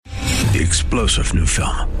The explosive new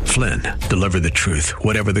film, Flynn, deliver the truth,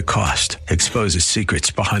 whatever the cost, exposes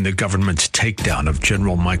secrets behind the government's takedown of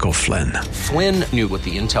General Michael Flynn. Flynn knew what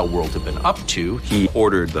the intel world had been up to. He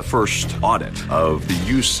ordered the first audit of the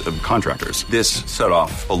use of contractors. This set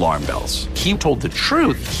off alarm bells. He told the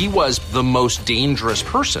truth. He was the most dangerous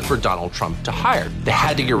person for Donald Trump to hire. They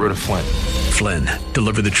had to get rid of Flynn. Flynn,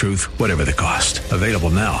 deliver the truth, whatever the cost. Available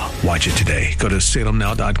now. Watch it today. Go to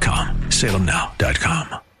salemnow.com.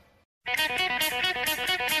 salemnow.com.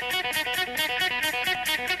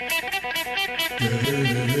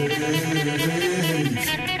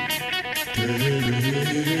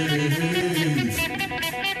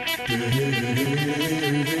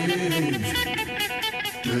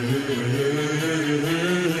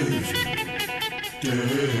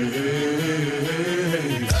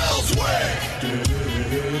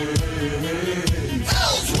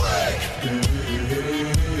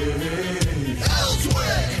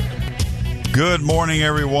 Good morning,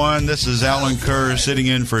 everyone. This is Alan Kerr sitting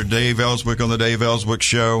in for Dave Elswick on the Dave Elswick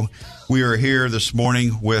Show. We are here this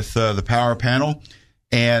morning with the Power Panel,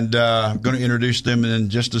 and I'm going to introduce them in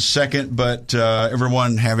just a second, but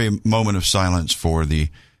everyone have a moment of silence for the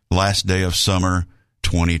last day of summer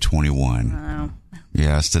 2021. Wow.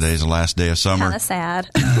 Yes, today's the last day of summer. Kind of sad.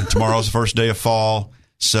 Tomorrow's the first day of fall,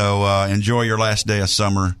 so enjoy your last day of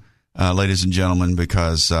summer. Ladies and gentlemen,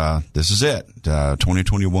 because this is it,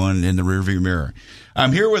 2021 in the rearview mirror.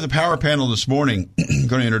 I'm here with the Power Panel this morning. I'm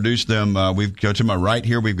going to introduce them. We've got to my right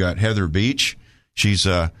here, we've got Heather Beach. She's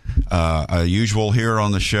a usual here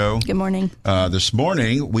on the show. Good morning. This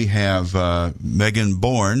morning, we have Megan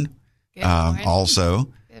Bourne also.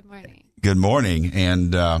 Good morning. Good morning.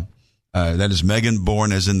 And that is Megan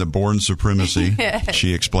Bourne, as in the Bourne supremacy. Yes,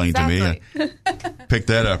 she explained to me. I picked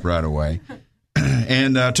that up right away.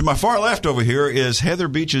 And to my far left over here is Heather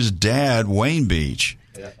Beach's dad, Wayne Beach.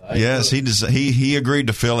 Yes, he agreed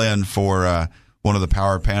to fill in for one of the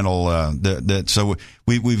Power Panel. So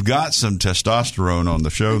we've got some testosterone on the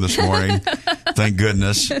show this morning. Thank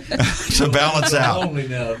goodness to balance out.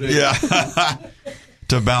 Yeah,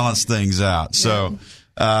 to balance things out. So,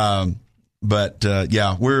 we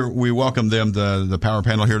welcome them, the Power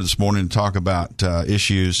Panel, here this morning to talk about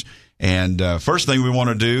issues. And first thing we want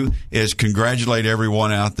to do is congratulate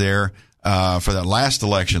everyone out there for that last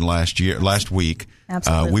election last week.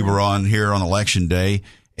 Absolutely. We were on here on Election Day,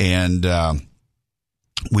 and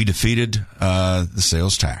we defeated the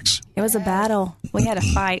sales tax. It was a battle. We had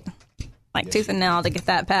to fight like tooth and nail to get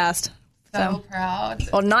that passed. So proud.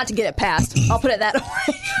 Well, not to get it passed. I'll put it that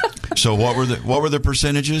way. So what were the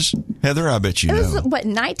percentages, Heather? I bet you know. It was,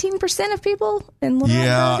 19% of people in Little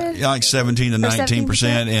Rock voted? like 17 to 19%.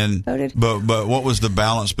 And voted. But what was the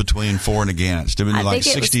balance between for and against? I mean, like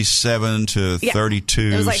 67 to 32,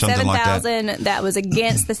 it was like something like that. 7,000 that was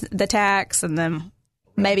against the tax, and then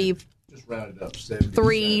maybe just rounded up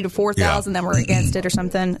 3,000 to 4,000 that were against it or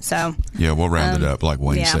something. So yeah, we'll round it up like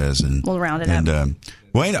Wayne says, and we'll round it up.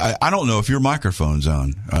 Wayne, I don't know if your microphone's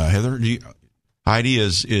on. Heather, Heidi,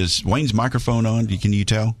 is Wayne's microphone on? Can you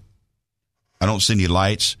tell? I don't see any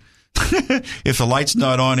lights. If the light's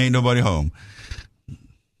not on, ain't nobody home.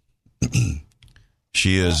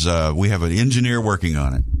 She is. We have an engineer working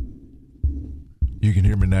on it. You can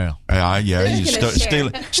hear me now. He's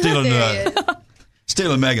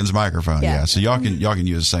stealing Megan's microphone. Yeah, so y'all can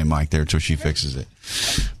use the same mic there until she fixes it.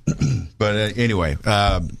 But anyway,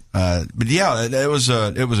 it was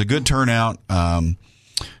a good turnout.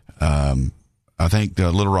 I think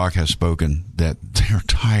Little Rock has spoken that they're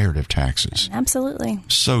tired of taxes. Absolutely.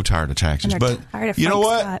 So tired of taxes. But you know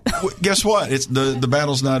what? Guess what? It's the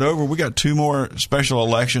battle's not over. We got 2 more special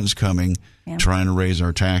elections coming, trying to raise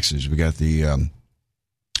our taxes. We got the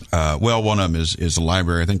one of them is the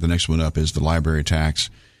library. I think the next one up is the library tax,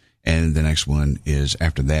 and the next one is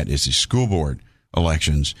after that is the school board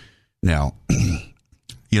elections. Now,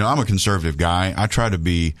 I'm a conservative guy. I try to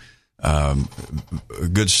be a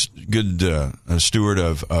good steward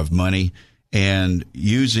of money, and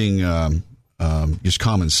using just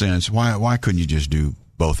common sense. Why couldn't you just do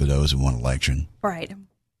both of those in one election? Right.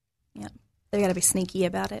 Yeah. They got to be sneaky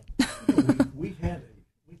about it.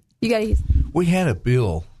 We had a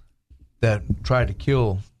bill that tried to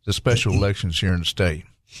kill the special elections here in the state.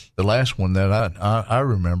 The last one that I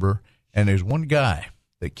remember, and there's one guy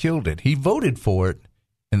that killed it. He voted for it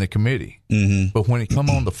in the committee, but when he come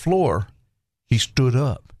on the floor, he stood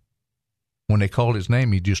up. When they called his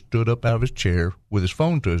name, he just stood up out of his chair with his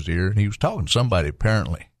phone to his ear, and he was talking to somebody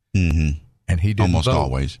apparently. And And he didn't almost vote.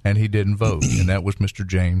 Always. And he didn't vote, and that was Mr.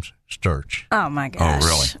 James Sturch. Oh, my gosh. Oh,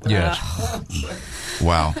 really? Yes.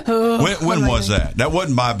 Wow. When was that? That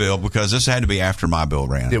wasn't my bill because this had to be after my bill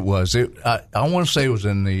ran. It was. I want to say it was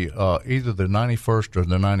in the either the 91st or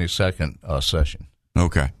the 92nd session.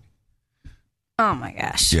 Okay. Oh, my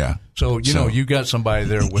gosh. Yeah. So, you got somebody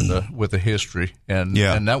there with a history, and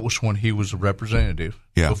that was when he was a representative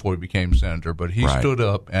before he became senator. But he stood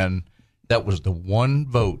up, and that was the one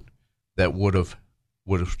vote that would have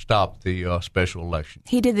stopped the special election.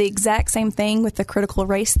 He did the exact same thing with the critical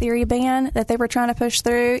race theory ban that they were trying to push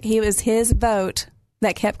through. It was his vote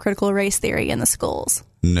that kept critical race theory in the schools.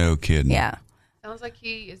 No kidding. Yeah. Sounds like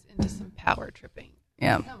he is into some power tripping.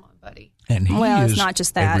 Yeah. Come on, buddy. And he is it's not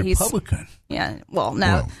just that. a Republican.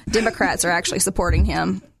 No. Democrats are actually supporting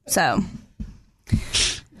him. So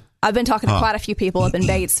I've been talking to quite a few people up in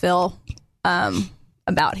Batesville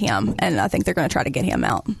about him, and I think they're going to try to get him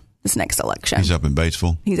out this next election. He's up in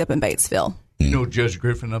Batesville? He's up in Batesville. You know Judge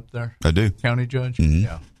Griffin up there? I do. County judge? Mm-hmm.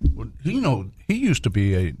 Yeah. Well, he used to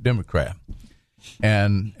be a Democrat.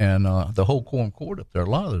 And the whole quorum court up there, a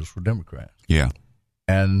lot of those were Democrats. Yeah.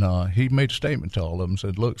 And he made a statement to all of them,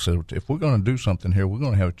 said, look, if we're going to do something here, we're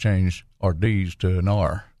going to have to change our D's to an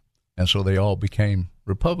R. And so they all became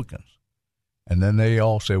Republicans. And then they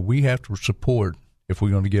all said, we have to support, if we're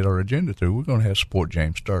going to get our agenda through, we're going to have to support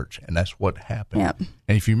James Sturch. And that's what happened. Yep.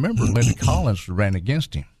 And if you remember, Linda Collins ran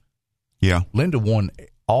against him. Yeah. Linda won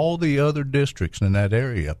all the other districts in that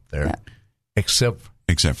area up there, except for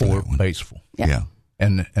Batesville. Yeah.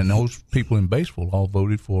 And those people in Batesville all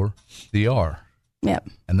voted for the R. Yep.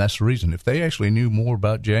 And that's the reason. If they actually knew more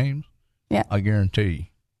about James, I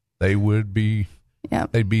guarantee they would be,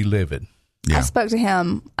 they'd be livid. Yeah. I spoke to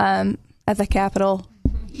him at the Capitol,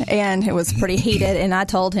 and it was pretty heated. And I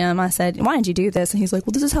told him, I said, why did you do this? And he's like,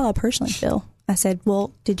 well, this is how I personally feel. I said,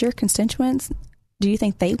 well, did your constituents, do you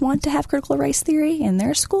think they want to have critical race theory in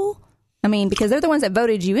their school? I mean, because they're the ones that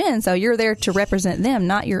voted you in, so you're there to represent them,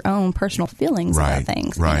 not your own personal feelings about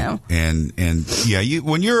things. Right. You know? And yeah,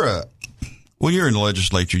 when you're in the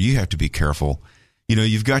legislature, you have to be careful.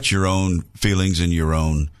 You've got your own feelings and your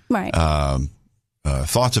own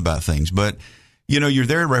thoughts about things, but you're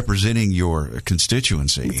there representing your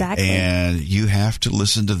constituency, exactly, and you have to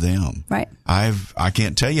listen to them. Right. I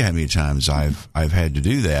can't tell you how many times I've had to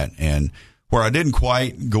do that, and where I didn't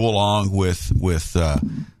quite go along with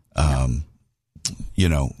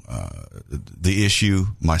the issue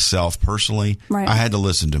myself personally, I had to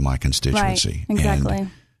listen to my constituency. Right. Exactly.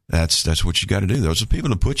 And that's what you got to do. Those are people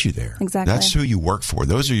to put you there. Exactly. That's who you work for.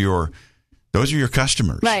 Those are your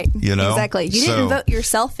customers. Right. Exactly. You didn't vote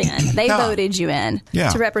yourself in. They voted you in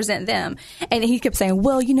to represent them. And he kept saying,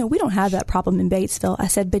 well, we don't have that problem in Batesville. I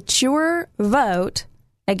said, but your vote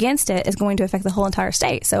against it is going to affect the whole entire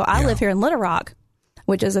state. So I live here in Little Rock,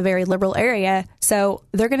 which is a very liberal area. So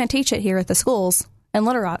they're going to teach it here at the schools in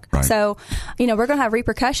Little Rock. Right. So, we're going to have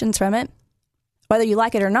repercussions from it, whether you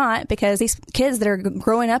like it or not, because these kids that are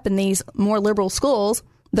growing up in these more liberal schools,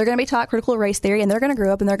 they're going to be taught critical race theory, and they're going to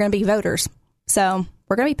grow up and they're going to be voters. So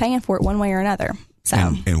we're going to be paying for it one way or another. So,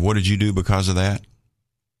 and what did you do because of that?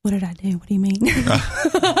 What did I do? What do you mean?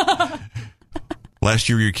 Last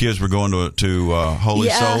year, your kids were going to Holy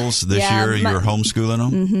Souls. This year, you're homeschooling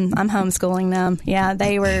them? Mm-hmm, I'm homeschooling them. Yeah,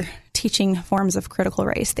 they were teaching forms of critical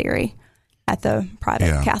race theory at the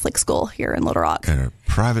private Catholic school here in Little Rock. At a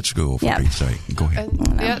private school, for Pete's sake. Go ahead.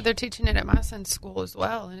 And, they're teaching it at my son's school as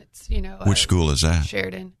well. And it's, Which school is that?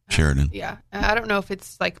 Sheridan. Sheridan. Yeah. I don't know if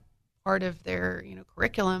it's like part of their,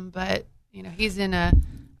 curriculum, but, he's in a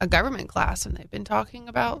government class, and they've been talking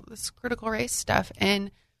about this critical race stuff.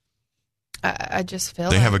 And I just feel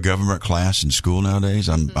they have a government class in school nowadays.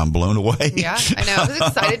 I'm blown away. Yeah, I know. I was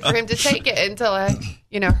excited for him to take it until I,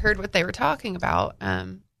 heard what they were talking about.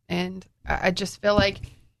 And I just feel like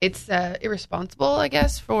it's irresponsible, I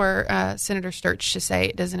guess, for Senator Sturch to say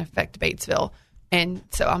it doesn't affect Batesville. And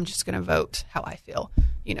so I'm just going to vote how I feel,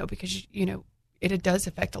 because, it does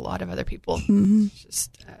affect a lot of other people. Mm-hmm. It's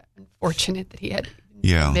just unfortunate that he had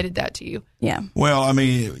admitted that to you. Yeah. Well, I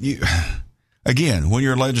mean, again, when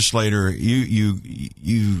you're a legislator,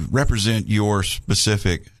 you represent your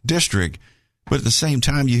specific district, but at the same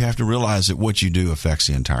time, you have to realize that what you do affects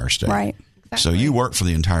the entire state. Right. Exactly. So you work for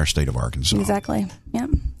the entire state of Arkansas. Exactly. Yeah,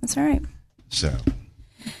 that's right. So,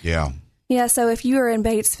 yeah. Yeah, so if you are in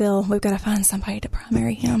Batesville, we've got to find somebody to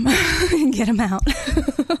primary him and get him out.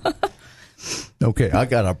 Okay, I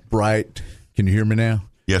got a bright. Can you hear me now?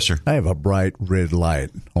 Yes, sir. I have a bright red light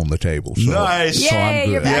on the table. So, nice. So I'm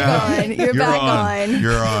good. You're back on. You're back on.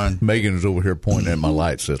 You're on. Megan is over here pointing at my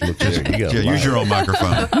light. Says, "Look, there you go." Use your own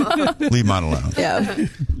microphone. Leave mine alone. Yeah. Put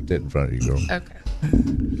it in front of you, girl. Okay.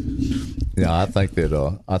 Yeah, I think that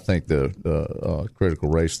the critical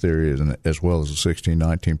race theory, as well as the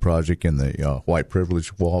 1619 Project and the white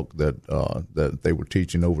privilege walk that they were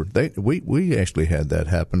teaching over. We actually had that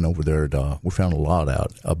happen over there. We found a lot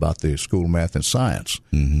out about the School of Math and Science.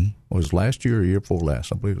 Mm-hmm. It was last year or year before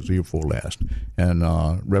last? I believe it was the year before last. And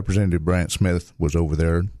Representative Brant Smith was over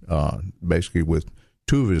there, basically with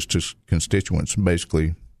two of his constituents.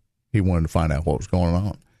 Basically, he wanted to find out what was going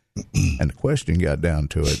on. And the question got down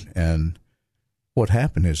to it, and what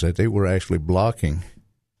happened is that they were actually blocking,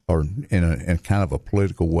 or in kind of a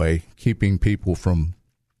political way, keeping people from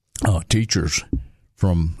teachers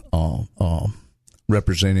from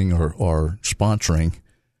representing or sponsoring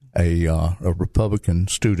a Republican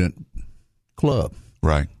student club.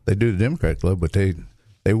 Right. They do the Democrat club, but they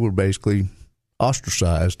were basically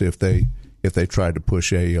ostracized if they tried to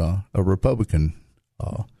push a Republican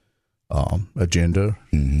agenda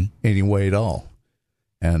any way at all.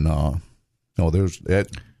 And there's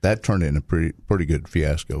that turned into a pretty good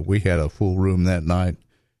fiasco. We had a full room that night,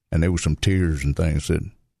 and there were some tears and things that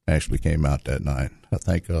actually came out that night. I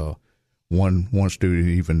think one student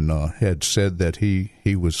even had said that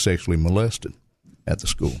he was sexually molested at the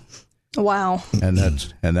school. Wow. And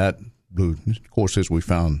that blew. Of course, as we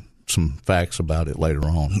found some facts about it later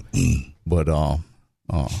on, but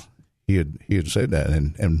he had said that,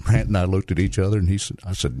 and Brant and I looked at each other, and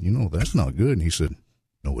I said, that's not good, and he said,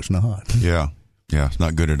 no, it's not. Yeah, it's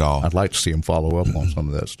not good at all. I'd like to see him follow up on some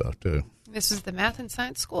of that stuff too. This is the Math and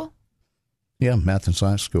Science School? Yeah, Math and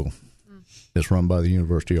Science School. It's run by the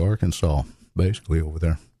University of Arkansas, basically over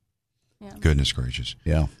there. Yeah. Goodness gracious.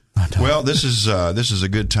 Yeah. Well, this is a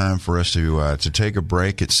good time for us to take a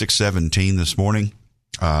break at 6:17 this morning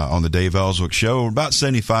on the Dave Elswick Show. We're about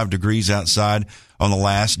 75 degrees outside on the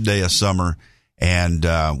last day of summer, and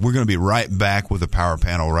we're going to be right back with a power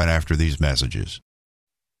panel right after these messages.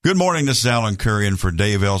 Good morning. This is Alan Currian for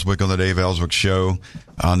Dave Elswick on the Dave Elswick Show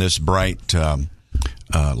on this bright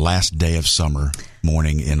last day of summer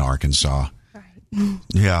morning in Arkansas. Right.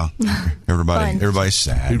 Yeah. Everybody's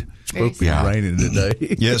sad. It's supposed to be raining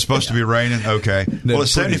today. Yeah, it's supposed to be raining. Okay. Well,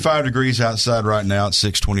 it's 75 degrees outside right now at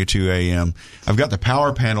 6:22 a.m. I've got the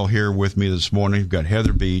power panel here with me this morning. We've got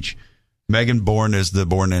Heather Beach. Megan Bourne is the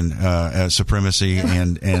Born in Supremacy,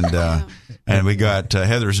 and we got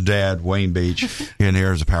Heather's dad, Wayne Beach, in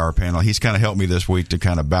here as a power panel. He's kind of helped me this week to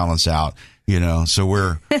kind of balance out, so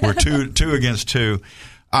we're two against two.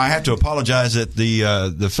 I have to apologize that the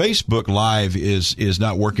Facebook Live is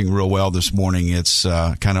not working real well this morning. It's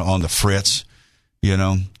kind of on the fritz,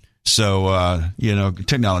 So,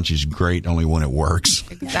 technology is great only when it works.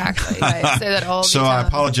 Exactly. I say that all the time. I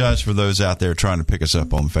apologize for those out there trying to pick us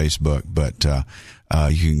up on Facebook, but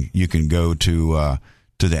you can go to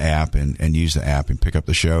the app and use the app and pick up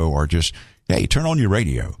the show, or just, hey, turn on your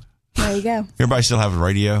radio. There you go. Everybody still have a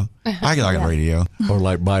radio? I like a radio. Or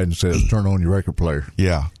like Biden says, turn on your record player.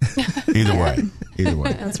 Yeah. Either way.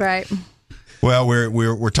 That's right. Well,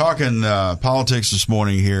 we're talking politics this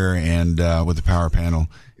morning here, and with the power panel.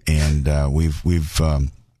 And we've kind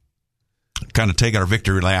of taken our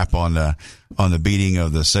victory lap on the beating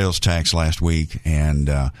of the sales tax last week, and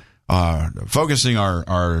focusing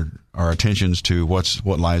our attentions to what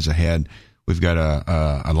lies ahead. We've got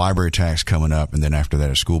a library tax coming up, and then after that,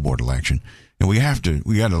 a school board election. And we got to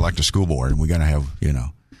elect a school board, and we got to have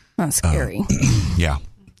That's scary. Yeah.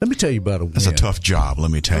 Let me tell you about That's a tough job. Let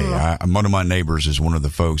me tell you. One of my neighbors is one of the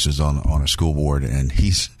folks is on a school board, and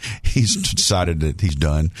he's decided that he's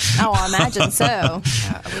done. Oh, I imagine so.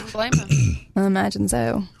 I wouldn't blame him. I imagine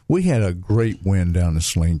so. We had a great win down in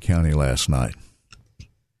Saline County last night.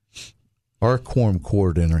 Our quorum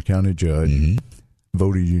court and our county judge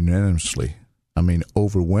voted unanimously. I mean,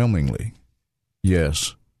 overwhelmingly,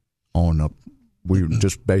 yes. We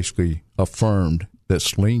just basically affirmed that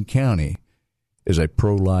Saline County is a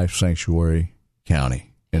pro-life sanctuary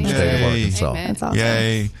county in the state of Arkansas. That's awesome.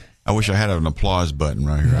 Yay. I wish I had an applause button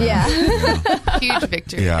right here. Yeah. Huge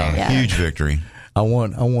victory. Yeah, huge victory. I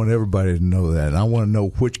want everybody to know that. And I want to know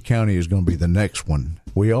which county is going to be the next one.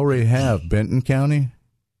 We already have Benton County,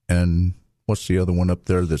 and what's the other one up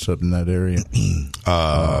there that's up in that area?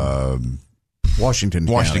 Washington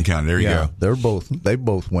County. There you go. They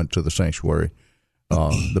both went to the sanctuary.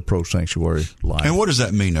 The pro-sanctuary life. And what does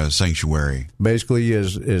that mean, a sanctuary? Basically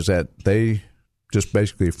is that they just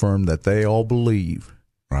basically affirm that they all believe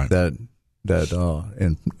that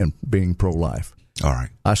in being pro-life. All right.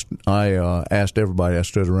 I asked everybody. I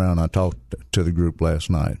stood around. I talked to the group last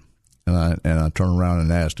night, and I turned around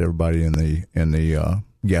and asked everybody in the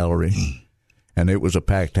gallery, and it was a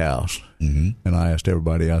packed house. Mm-hmm. And I asked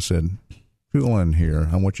everybody. I said, "If you're in here,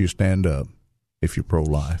 I want you to stand up if you're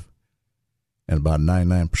pro-life." And about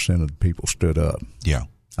 99% of the people stood up. Yeah.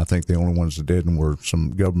 I think the only ones that didn't were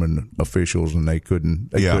some government officials, and they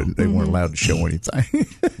weren't allowed to show anything.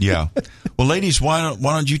 Yeah. Well, ladies, why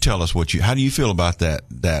don't you tell us how do you feel about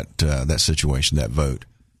that situation, that vote?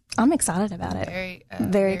 I'm excited about it.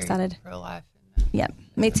 Very excited. Pro-life. Yep,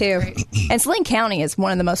 me too. And Saline County is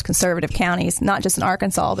one of the most conservative counties, not just in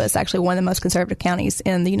Arkansas, but it's actually one of the most conservative counties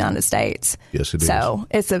in the United States. Yes, it is. So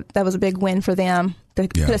that was a big win for them to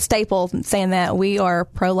put a staple saying that we are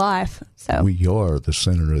pro-life. So we are the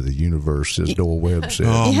center of the universe, as Doyle Webb said.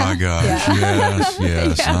 Oh my gosh! Yeah.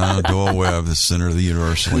 Yes. Doyle Webb, the center of the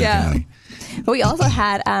universe, Saline County. But we also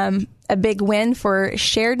had a big win for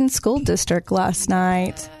Sheridan School District last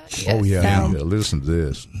night. Oh yeah, listen to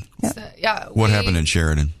this. Yep. What happened in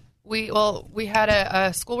Sheridan? We had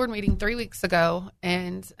a school board meeting 3 weeks ago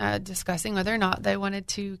and discussing whether or not they wanted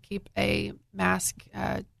to keep a mask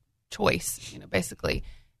choice, basically.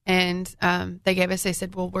 And they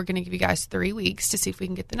said, well, we're going to give you guys 3 weeks to see if we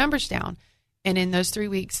can get the numbers down. And in those 3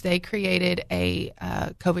 weeks, they created a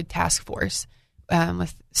COVID task force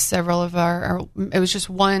with several of it was just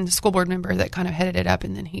one school board member that kind of headed it up,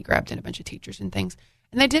 and then he grabbed in a bunch of teachers and things.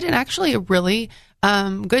 And they did a really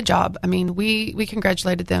good job. I mean, we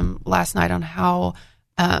congratulated them last night on how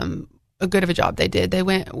good of a job they did.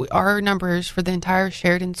 Our numbers for the entire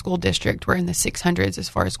Sheridan School District were in the 600s as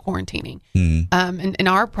far as quarantining. Mm-hmm. And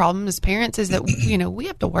our problem as parents is that, we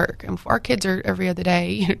have to work. And our kids are every other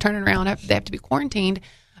day, turning around, they have to be quarantined.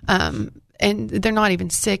 And they're not even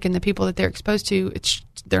sick. And the people that they're exposed to,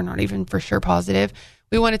 they're not even for sure positive.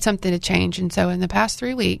 We wanted something to change. And so in the past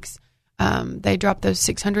 3 weeks, they dropped those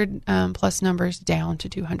 600 plus numbers down to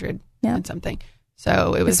 200 and something.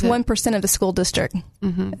 So it was 1% of the school district.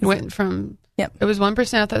 Mm-hmm. It went from it was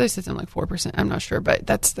 1%. I thought they said something like 4%. I'm not sure, but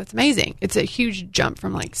that's amazing. It's a huge jump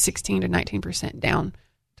from like 16 to 19% down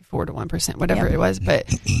to 4 to 1%, whatever it was. But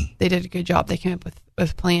they did a good job. They came up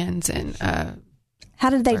with plans and. How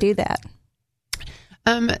did they do that?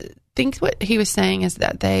 I think what he was saying is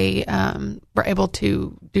that they were able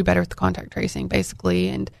to do better with the contact tracing, basically,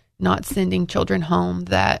 and not sending children home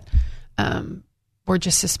that were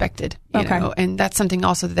just suspected, you know. And that's something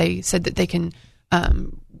also that they said that they can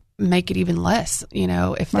make it even less,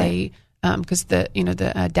 if they because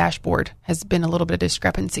the dashboard has been a little bit of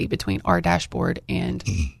discrepancy between our dashboard and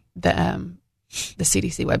the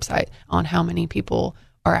CDC website on how many people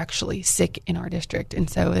are actually sick in our district. And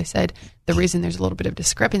so they said the reason there's a little bit of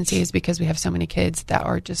discrepancy is because we have so many kids that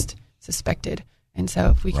are just suspected. And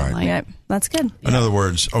so if we can that's good. In other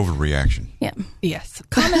words, overreaction. Yeah. Yes.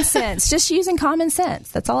 Common sense. Just using common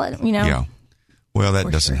sense. That's all Yeah. Well,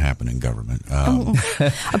 that doesn't happen in government.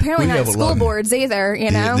 Apparently not school boards either,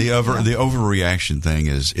 The overreaction thing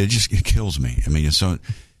it kills me. I mean, so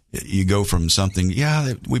you go from something,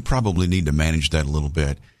 we probably need to manage that a little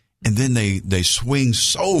bit. And then they swing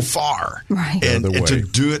so far, right? And to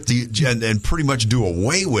do it and pretty much do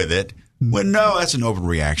away with it. Well, no, that's an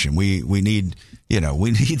overreaction. We need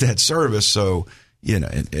that service. So I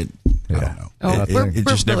don't know. We're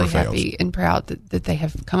just really never fails. happy and proud that they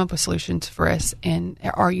have come up with solutions for us and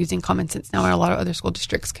are using common sense now. And a lot of other school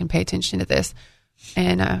districts can pay attention to this.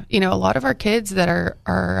 And a lot of our kids that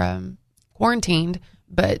are quarantined,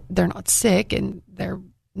 but they're not sick and they're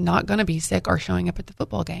not going to be sick are showing up at the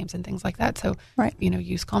football games and things like that. So,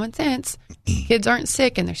 use common sense. Kids aren't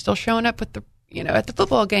sick and they're still showing up with at the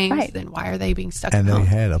football games. Right. Then why are they being stuck at home? And they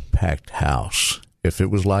had a packed house. If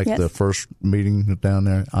it was like the first meeting down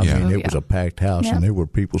there, it was a packed house, and there were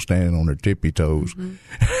people standing on their tippy toes.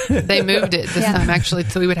 Mm-hmm. They moved it this time, actually,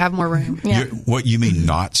 so we would have more room. Yeah. What you mean,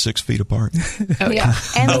 not 6 feet apart? Oh, yeah.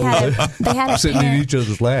 And they had a sitting in each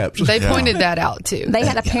other's laps. They pointed that out, too. They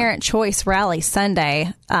had a parent choice rally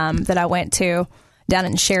Sunday that I went to down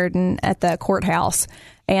in Sheridan at the courthouse,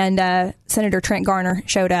 and Senator Trent Garner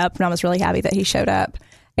showed up, and I was really happy that he showed up.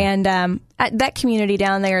 And that community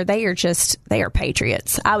down there, they are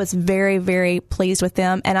patriots. I was very, very pleased with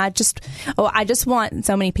them. And I just want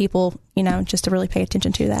so many people, just to really pay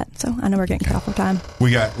attention to that. So I know we're getting cut off of time.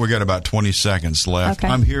 We got about 20 seconds left.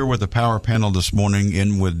 Okay. I'm here with the power panel this morning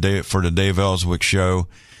for the Dave Elswick Show.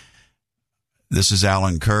 This is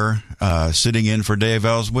Alan Kerr sitting in for Dave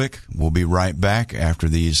Elswick. We'll be right back after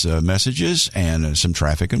these messages and some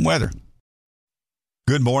traffic and weather.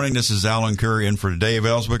 Good morning. This is Alan Kerr in for Dave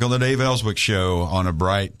Elswick on the Dave Elswick Show on a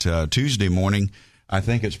bright Tuesday morning. I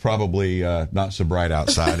think it's probably not so bright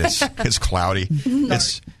outside. It's cloudy.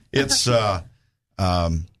 It's about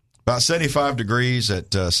 75 degrees at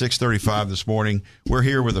 6:35 this morning. We're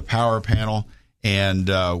here with a power panel, and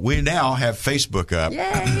we now have Facebook up.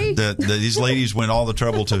 Yay! These ladies went all the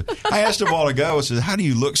trouble to. I asked them a while ago. I said, "How do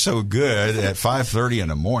you look so good at 5:30 in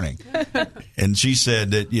the morning?" And she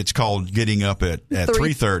said that it's called getting up at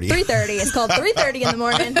 3:30. 3:30. It's called 3:30 in the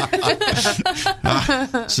morning.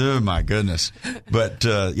 So my goodness, but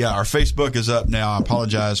our Facebook is up now. I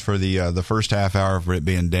apologize for the first half hour for it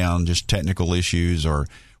being down, just technical issues, or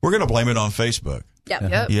we're going to blame it on Facebook.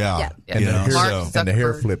 Yep. Yeah. And, the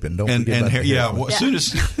hair flipping. Don't forget about the hair. As soon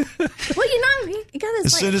as Well, you got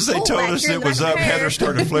this. as soon as they told us it was up, Heather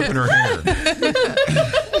started flipping her hair.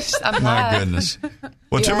 My goodness.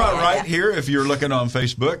 Well, to my right here, if you're looking on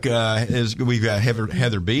Facebook, we've got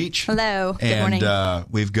Heather Beach. Hello. Good and morning.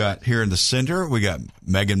 We've got here in the center, we got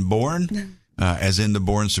Megan Bourne, as in the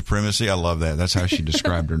Bourne Supremacy. I love that. That's how she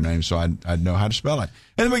described her name, so I'd know how to spell it.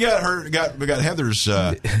 And then we got Heather's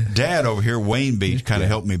dad over here, Wayne Beach, kind of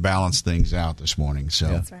helped me balance things out this morning. So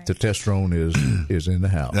that's right. The testosterone is in the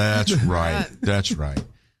house. That's right. That's right.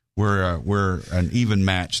 We're an even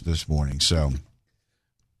match this morning. So,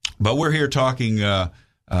 but we're here talking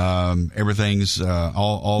everything's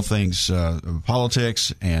all things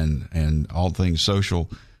politics and all things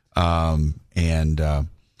social, and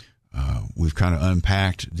we've kind of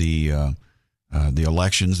unpacked the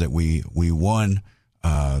elections that we won,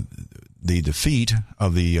 the defeat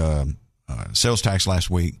of the sales tax last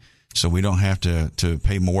week. So we don't have to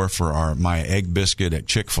pay more for my egg biscuit at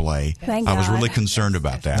Chick-fil-A. I was really concerned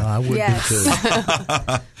about that. No, I would be too.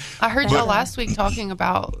 I heard y'all last week talking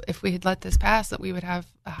about if we had let this pass that we would have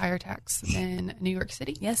a higher tax in New York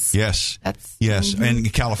City. Yes. That's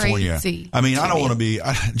and California. Crazy. I mean, I don't want to be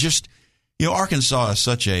Arkansas is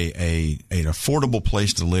such an affordable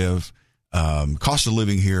place to live. Cost of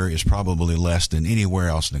living here is probably less than anywhere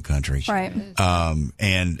else in the country. Right.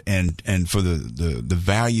 And for the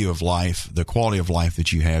value of life, the quality of life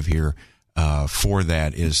that you have here, for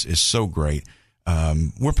that is so great.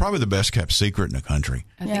 We're probably the best kept secret in the country.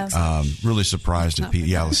 I think so. Really surprised at people.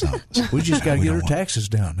 Yeah, let's not. We just got to get our taxes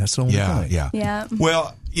down. That's the only thing. Yeah.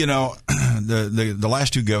 Well, the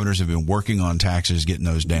last two governors have been working on taxes, getting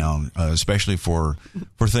those down, especially for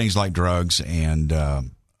things like drugs and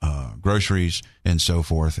groceries and so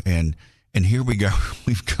forth. And here we go.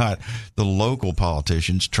 We've got the local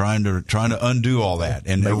politicians trying to undo all that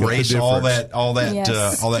and erase all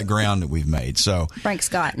that ground that we've made. So Frank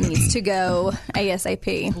Scott needs to go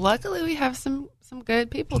ASAP. Luckily, we have some good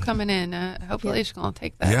people coming in. Hopefully, she's going to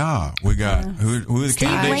take that. Yeah, we got who are the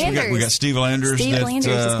candidates? We got Steve Landers. Steve Landers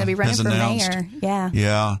is going to be running for mayor.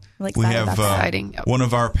 Yeah. Really we have exciting. One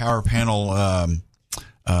of our power panel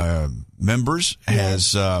members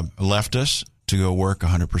has left us to go work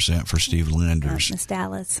 100% for Steve Landers. Miss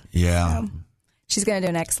Dallas. Yeah. So, she's going to do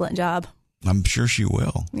an excellent job. I'm sure she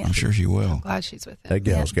will. Yeah. I'm sure she will. I'm glad she's with him. That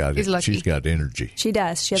gal's got He's it. lucky. She's got energy. She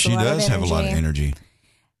does. She does have a lot of energy.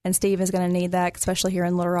 And Steve is going to need that, especially here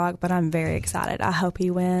in Little Rock, but I'm very excited. I hope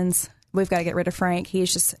he wins. We've got to get rid of Frank.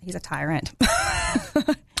 He's a tyrant.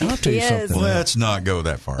 I'll tell you something. Let's not go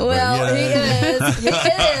that far. Well, he is. He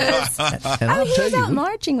is. And I'll he tell was you, out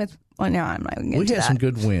marching with. Well, no, I'm not going to get into we had that. some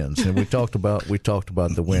good wins, and we talked about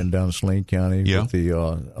the win down in Saline County with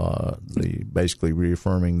the basically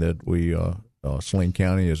reaffirming that Saline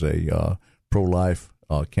County is a pro-life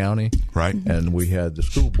county, right? And we had the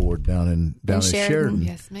school board down in Sheridan,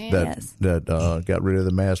 yes, ma'am, that got rid of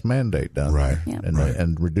the mask mandate down there, Yep.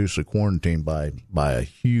 and reduced the quarantine by a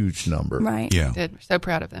huge number, right? Yeah, we're so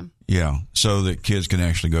proud of them. Yeah, so that kids can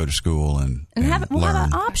actually go to school and have learn.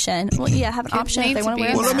 an option. Well, have an option if they want to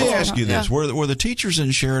wear. Well, let me ask you this: were the teachers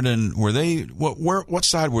in Sheridan? Were they what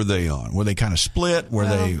side were they on? Were they kind of split? Were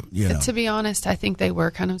they? To be honest, I think they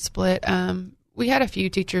were kind of split. We had a few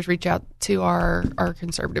teachers reach out to our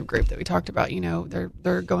conservative group that we talked about.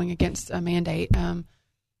 They're going against a mandate.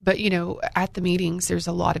 But at the meetings, there's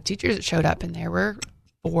a lot of teachers that showed up, and there were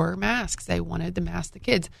 4 masks. They wanted to mask the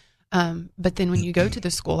kids. But then when you go to the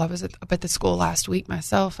school, I was up at the school last week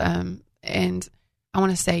myself, and I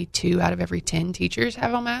want to say 2 out of every 10 teachers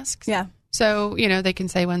have on masks. Yeah. So, they can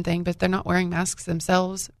say one thing, but they're not wearing masks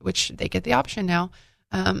themselves, which they get the option now.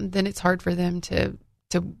 Then it's hard for them to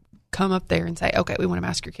come up there and say, okay, we want to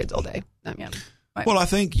mask your kids all day. Right. Well, I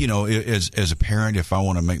think, as a parent, if I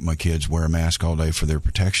want to make my kids wear a mask all day for their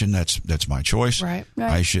protection, that's my choice. Right.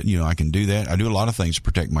 I should, I can do that. I do a lot of things to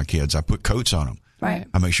protect my kids. I put coats on them. Right.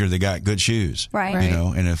 I make sure they got good shoes. Right.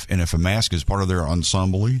 And if a mask is part of their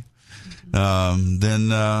ensemble,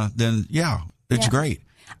 then it's great.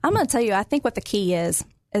 I'm going to tell you, I think what the key is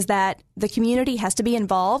that the community has to be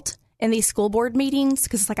involved in these school board meetings.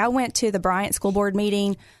 Because I went to the Bryant school board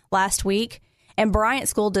meeting last week, and Bryant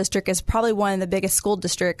School District is probably one of the biggest school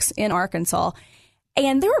districts in Arkansas.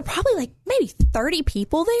 And there were probably maybe 30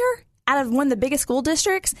 people there out of one of the biggest school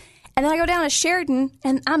districts. And then I go down to Sheridan,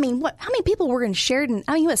 and how many people were in Sheridan?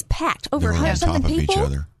 It was packed, over 100-something people. Each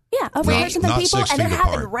other. Yeah, over 100-something people. And they're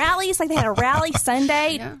having apart. rallies. They had a rally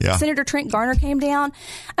Sunday. Yeah. Senator Trent Garner came down.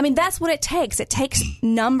 That's what it takes. It takes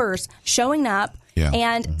numbers showing up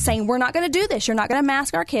and saying, we're not going to do this. You're not going to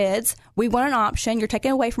mask our kids. We want an option. You're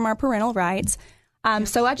taking away from our parental rights.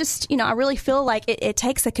 So I just, I really feel like it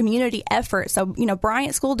takes a community effort. So,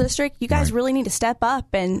 Bryant School District, you guys really need to step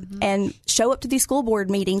up and show up to these school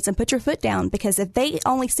board meetings and put your foot down, because if they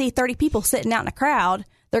only see 30 people sitting out in a crowd,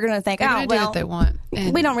 they're going to think, do what they want.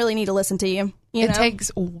 And we don't really need to listen to you. It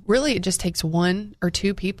just takes one or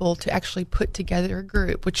two people to actually put together a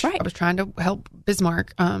group, which I was trying to help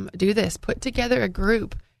Bismarck do this, put together a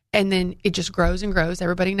group. And then it just grows and grows.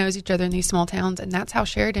 Everybody knows each other in these small towns. And that's how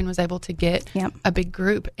Sheridan was able to get a big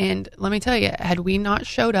group. And let me tell you, had we not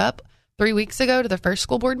showed up 3 weeks ago to the first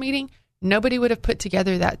school board meeting, nobody would have put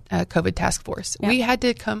together that COVID task force. Yep. We had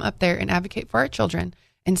to come up there and advocate for our children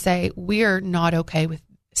and say, we are not okay with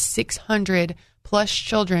 600 plus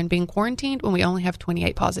children being quarantined when we only have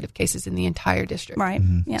 28 positive cases in the entire district. Right.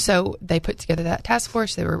 Mm-hmm. Yep. So they put together that task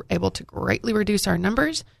force. They were able to greatly reduce our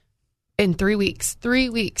numbers in 3 weeks. 3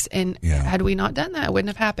 weeks. And had we not done that, it wouldn't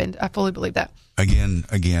have happened. I fully believe that. Again,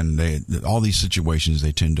 all these situations,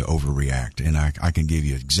 they tend to overreact. And I can give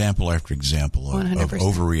you example after example of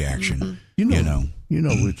overreaction. Mm-hmm. You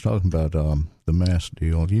know, we're talking about the mask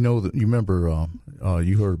deal. You remember,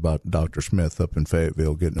 you heard about Dr. Smith up in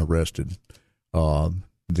Fayetteville getting arrested.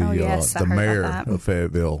 The mayor of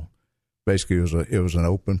Fayetteville, basically it was an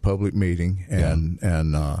open public meeting,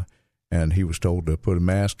 and he was told to put a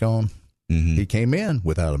mask on. Mm-hmm. He came in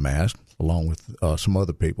without a mask, along with some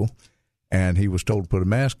other people, and he was told to put a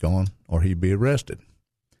mask on or he'd be arrested.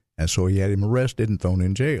 And so he had him arrested and thrown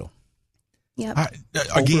in jail. Yep.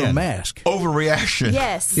 Over a mask. Overreaction.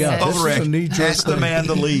 Yes. Yeah, overreaction. Ask the man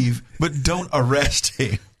to leave, but don't arrest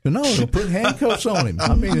him. No, put handcuffs on him.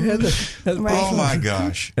 I mean, oh my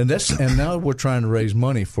gosh! And now we're trying to raise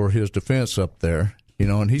money for his defense up there.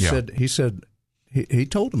 And he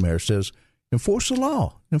told the mayor, says, enforce the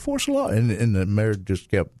law, and the mayor just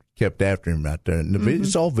kept after him out there. And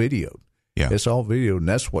it's all videoed. Yeah, it's all videoed, and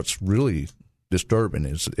that's what's really disturbing.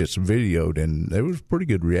 It's videoed, and there was pretty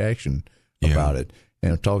good reaction about it.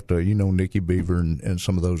 And I talked to Nikki Beaver and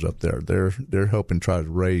some of those up there. They're helping try to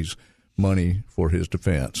raise money for his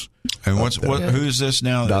defense. And who's this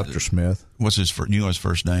now? Dr. Smith. What's his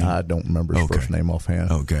first name? I don't remember his first name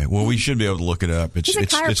offhand. Okay. Well, we should be able to look it up.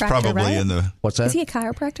 It's probably right? in the. What's that? Is he a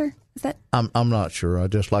chiropractor? Is that? I'm not sure. I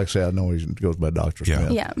just like I say, I know he goes by Dr.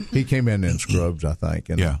 Smith. Yeah. He came in scrubs, I think.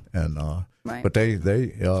 Right. But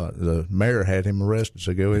the mayor had him arrested,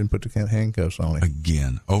 so go ahead and put the handcuffs on him.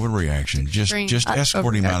 Again, overreaction. Just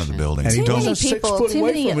escort him out of the building. And he Too was many 6 people, foot too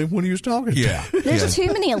away many- from him when he was talking. Yeah. There's too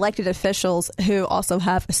many elected officials who also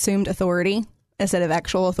have assumed authority instead of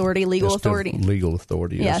actual authority, legal authority. Legal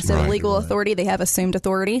authority. Yeah, Yes, so right. legal authority, they have assumed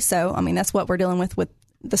authority. So, that's what we're dealing with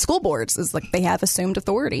the school boards is they have assumed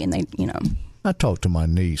authority and they, I talked to my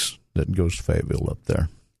niece that goes to Fayetteville up there,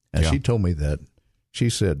 and she told me that she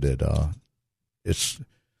said that it's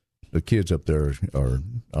the kids up there are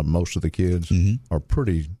most of the kids are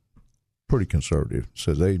pretty conservative.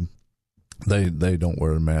 So they don't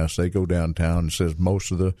wear a mask. They go downtown and says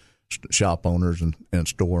most of the shop owners and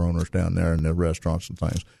store owners down there and their restaurants and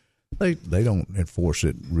things, they don't enforce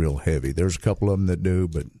it real heavy. There's a couple of them that do,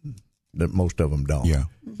 but most of them don't. Yeah.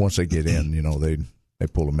 Once they get in, they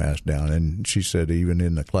pull a mask down. And she said even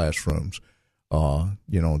in the classrooms,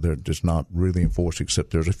 they're just not really enforced,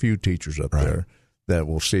 except there's a few teachers up there that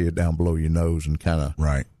will see it down below your nose and kind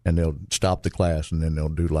of and they'll stop the class and then they'll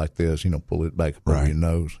do like this, pull it back over your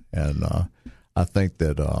nose. And I think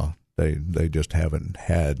that they just haven't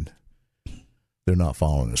had. They're not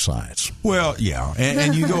following the science. Well, yeah,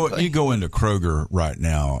 and you go into Kroger right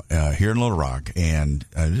now here in Little Rock, and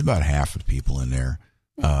there's about half of the people in there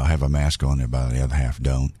have a mask on. About the other half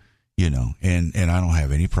don't. And I don't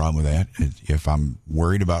have any problem with that. If I'm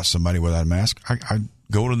worried about somebody without a mask, I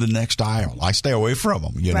go to the next aisle. I stay away from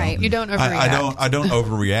them. Right. You don't overreact. I don't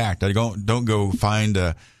overreact. I don't go find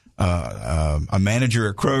a manager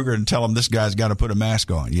at Kroger and tell them this guy's got to put a mask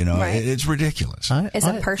on. It's ridiculous. It's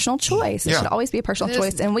a personal choice. It should always be a personal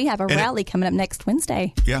choice. And we have a rally coming up next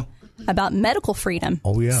Wednesday. Yeah. about medical freedom.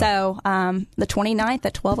 Oh, yeah. So the 29th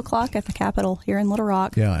at 12 o'clock at the Capitol here in Little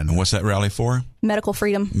Rock. Yeah. And what's that rally for? Medical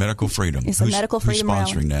freedom. Medical freedom. It's a medical freedom who's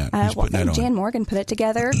sponsoring rally. that? Who's putting that on? Jan Morgan put it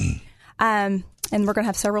together. And we're going to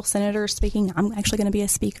have several senators speaking. I'm actually going to be a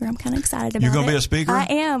speaker. I'm kind of excited about it. You're going to be a speaker? I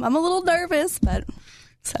am. I'm a little nervous, but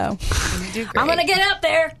so I'm going to get up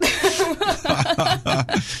there.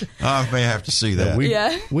 I may have to see that.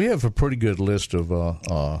 We have a pretty good list of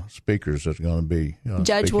speakers that's going to be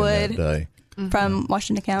Judge Wood that day. From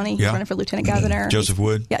Washington County. He's running for lieutenant governor. Joseph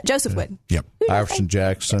Wood? Yeah, Joseph Wood. Yep. Iverson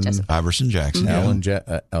Jackson. Alan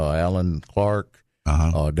Clark.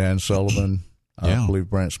 Dan Sullivan. I believe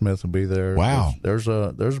Brent Smith will be there. Wow. There's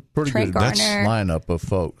a pretty Trent good Garner. lineup of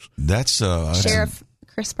folks. That's Sheriff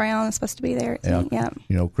Chris Brown is supposed to be there. Yeah.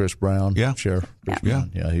 You know Chris Brown. Yeah. Sheriff Chris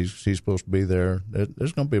Brown. Yeah, he's supposed to be there.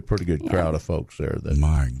 There's going to be a pretty good crowd of folks there.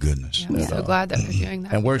 My goodness. I'm so glad that we're doing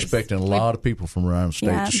that. And we're expecting a lot of people from around the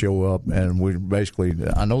state to show up. And we basically,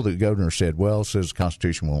 I know the governor said, it says the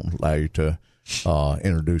Constitution won't allow you to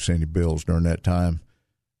introduce any bills during that time.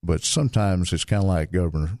 But sometimes it's kind of like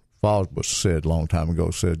Governor Fosbush said a long time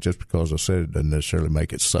ago, just because I said it doesn't necessarily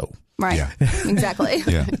make it so. Right. Yeah. Exactly.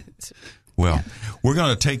 Yeah. Well, we're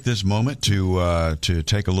going to take this moment to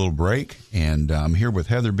take a little break, and I'm here with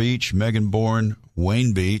Heather Beach, Megan Bourne,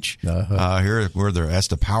 Wayne Beach. Here we're there. That's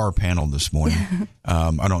the power panel this morning.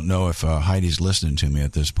 I don't know if Heidi's listening to me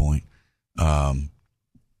at this point. You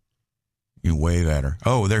can wave at her.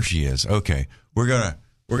 Oh, there she is. Okay, we're gonna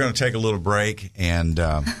take a little break and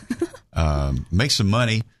make some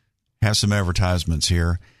money. Have some advertisements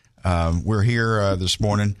here. We're here this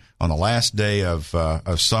morning on the last day of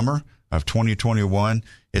summer of 2021.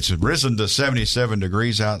 It's risen to 77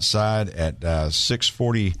 degrees outside at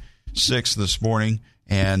 6:46 this morning.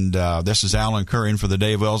 And this is Alan Curry in for the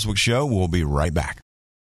Dave Elswick Show. We'll be right back.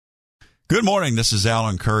 Good morning. This is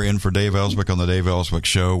Alan Curry in for Dave Elswick on the Dave Elswick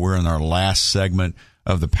Show. We're in our last segment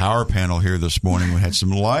of the power panel here this morning. We had some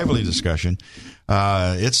lively discussion.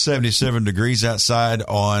 It's 77 degrees outside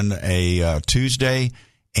on a Tuesday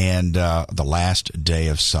and the last day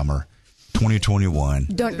of summer, 2021.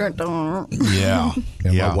 Dun, dun, dun. Yeah.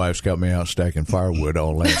 And my wife's got me out stacking firewood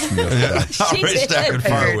all last night. Already stacking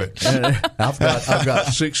firewood. I've got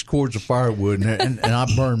 6 cords of firewood, and I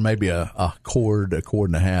burn maybe a cord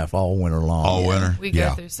and a half all winter long. All winter. We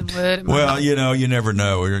go through some wood. Well, you never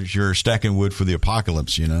know. You're stacking wood for the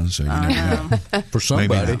apocalypse, so you never know. For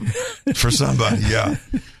somebody. For somebody, yeah.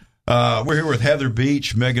 We're here with Heather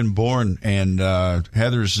Beach, Megan Bourne, and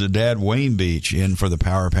Heather's dad, Wayne Beach, in for the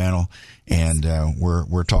power panel. And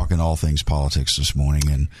we're talking all things politics this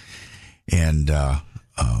morning, and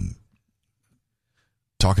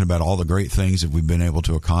talking about all the great things that we've been able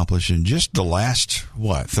to accomplish in just the last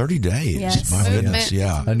 30 days. Yes. My goodness,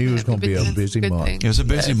 yeah. I knew it was going to be a busy month. It was a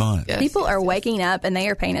busy month. Yes. People are waking up and they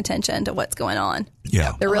are paying attention to what's going on.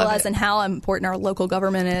 Yeah, they're realizing how important our local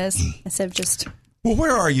government is instead of just. Well,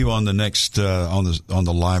 where are you on the next on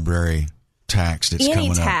the library tax that's any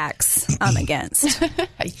coming tax up? I'm against.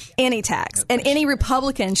 Any tax. And any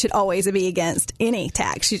Republican should always be against any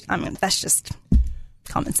tax. I mean, that's just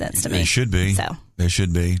common sense to me. It should be. So it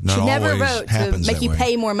should be. Not should never always vote to happens make that you way.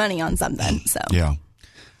 pay more money on something. So yeah.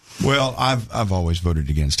 Well, I've always voted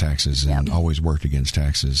against taxes and always worked against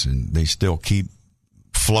taxes, and they still keep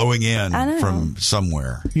flowing in from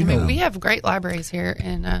somewhere. I mean, we have great libraries here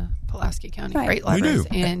in Pulaski County. Right. Great libraries,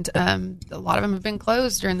 We do. and a lot of them have been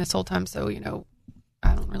closed during this whole time. So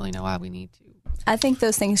I don't really know why we need to. I think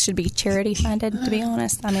those things should be charity funded, to be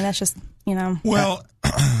honest. I mean, that's just, Well,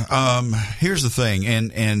 here's the thing,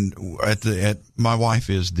 and my wife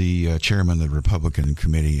is the chairman of the Republican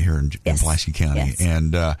committee here in Pulaski County,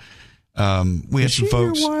 and we had some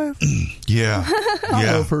folks. Your wife? Yeah,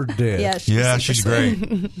 I love her dead. Yeah, she's great.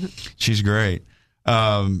 She's great.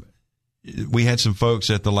 We had some folks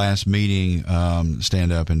at the last meeting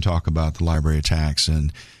stand up and talk about the library tax,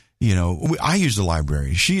 and I use the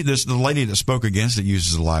librry. The lady that spoke against it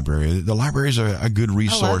uses the library. The libraries are a good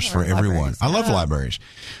resource for everyone. I love libraries,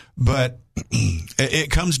 but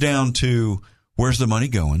it comes down to where's the money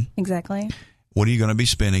going? Exactly. What are you going to be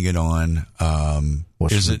spending it on?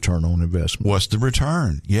 What's the return on investment? What's the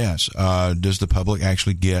return? Yes. Does the public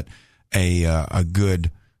actually get a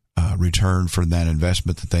good return for that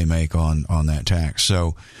investment that they make on that tax?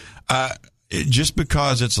 So, just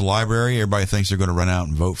because it's a library, everybody thinks they're going to run out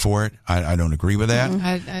and vote for it. I don't agree with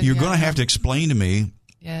that. You're going to have to explain to me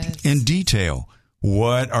in detail,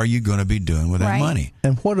 what are you going to be doing with that money?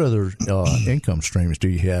 And what other income streams do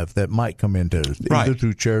you have that might come into either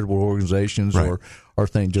through charitable organizations or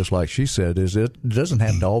things just like she said, is it doesn't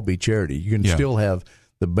have to all be charity. You can still have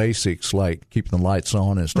the basics like keeping the lights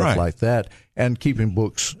on and stuff like that, and keeping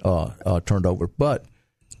books turned over. But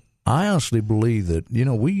I honestly believe that,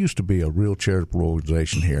 we used to be a real charitable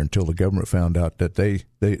organization here until the government found out that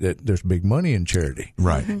that there's big money in charity.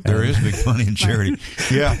 Right. There is big money in charity.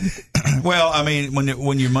 Yeah. Well, I mean,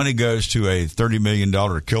 when your money goes to a $30 million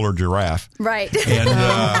killer giraffe. Right. And, oh,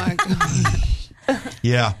 my God.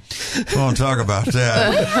 Yeah. I want to talk about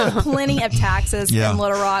that. Plenty of taxes in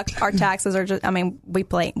Little Rock. Our taxes are just, we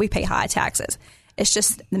pay high taxes. It's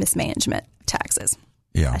just the mismanagement of taxes.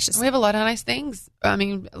 Yeah. We have a lot of nice things.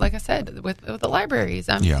 Like I said, with the libraries.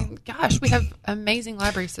 Gosh, we have an amazing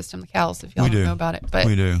library system, the Cals, if y'all don't know about it. But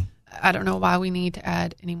we do. I don't know why we need to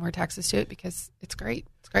add any more taxes to it because it's great.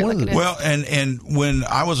 It's great like it is. Well, and when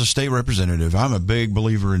I was a state representative, I'm a big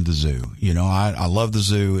believer in the zoo. I love the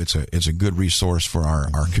zoo. It's a good resource for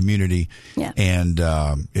our community. Yeah. And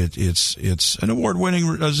it's an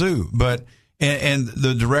award-winning zoo. But and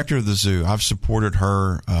the director of the zoo, I've supported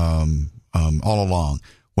her all along.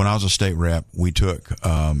 When I was a state rep, we took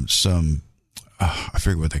some, I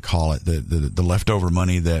forget what they call it, the leftover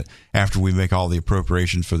money that after we make all the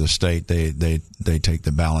appropriations for the state, they take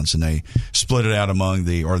the balance and they split it out among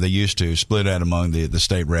they used to split it out among the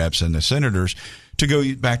state reps and the senators to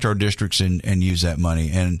go back to our districts and use that money.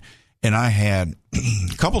 And I had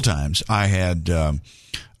a couple times I had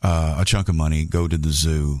a chunk of money go to the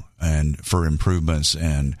zoo and for improvements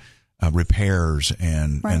and repairs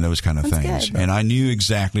and those kind of things. Good. And I knew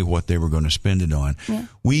exactly what they were going to spend it on. Yeah.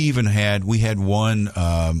 We had one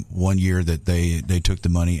year that they took the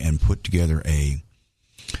money and put together a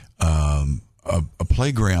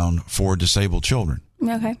playground for disabled children.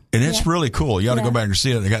 Okay. And it's really cool. You ought to go back and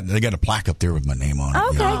see it. They got a plaque up there with my name on it.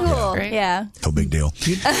 Okay, cool. Yeah. No big deal.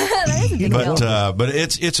 That is a big deal. But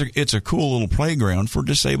it's a cool little playground for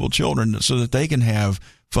disabled children so that they can have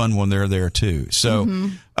fun when they're there too. So,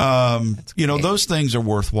 those things are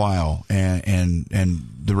worthwhile and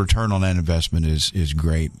the return on that investment is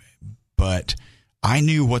great. But I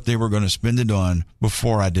knew what they were going to spend it on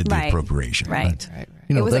before I did the appropriation. Right.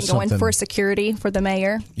 It wasn't going for security for the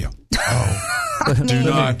mayor. Yeah. Oh, do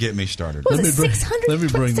not get me started. Let me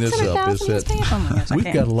bring this up. We've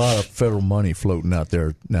got a lot of federal money floating out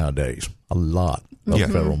there nowadays. A lot of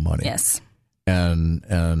federal money. Yes.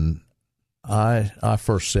 And I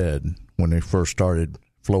first said when they first started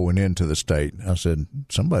flowing into the state, I said,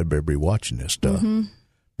 somebody better be watching this stuff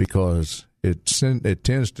because it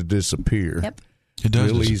tends to disappear. Yep. It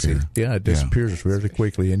does real disappear. Easy. Yeah, it disappears very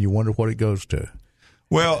quickly, and you wonder what it goes to.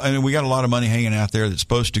 Well, and we got a lot of money hanging out there that's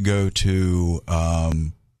supposed to go to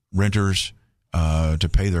renters to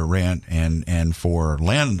pay their rent and for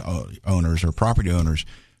land owners or property owners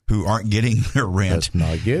who aren't getting their rent. That's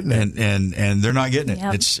not getting it. And they're not getting it.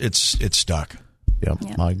 Yep. It's stuck.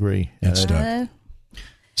 Yep, I agree. It's stuck.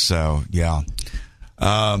 So, yeah.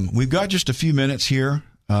 We've got just a few minutes here.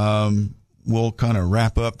 We'll kind of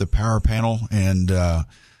wrap up the power panel and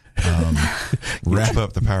wrap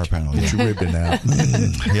up the power panel. Get your ribbon out.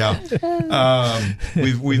 Yeah.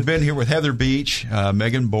 We've been here with Heather Beach,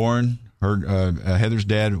 Megan Bourne, her Heather's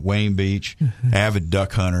dad, Wayne Beach, avid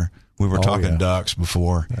duck hunter. We were talking ducks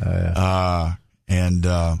before, and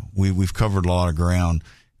we've covered a lot of ground.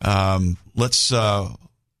 Let's.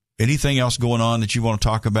 Anything else going on that you want to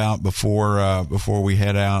talk about before we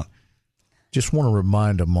head out? Just want to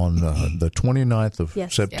remind them on the 29th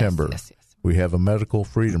of September, we have a medical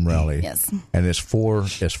freedom rally. Yes. And it's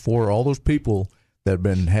for all those people that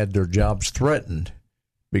have had their jobs threatened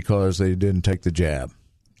because they didn't take the jab.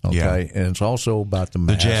 Okay. Yeah. And it's also about the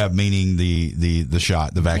mask. The jab meaning the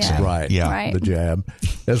shot, the vaccine. Yeah. Right. Yeah. Right. The jab.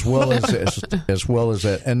 As well as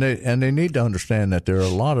that. And they need to understand that there are a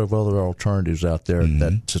lot of other alternatives out there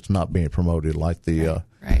that's not being promoted, like the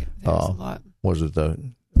There's a lot. Was it the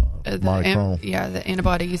monoclonal? The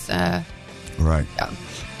antibodies. Right. Yeah.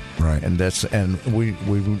 Right. And we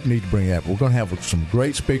need to bring that. We're going to have some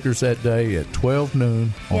great speakers that day at 12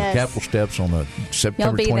 noon on the Capitol steps on the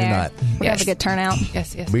September 29th. We have a good turnout.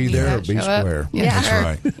 Yes. Be there or be square. Yeah. That's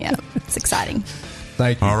right. Yeah. It's exciting.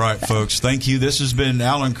 Thank you. All right, folks. Thank you. This has been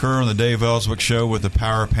Alan Kerr on the Dave Elswick Show with the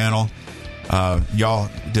Power Panel.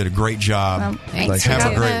 Y'all did a great job. Thanks.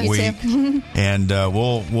 Have a great week. And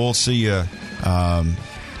we'll see you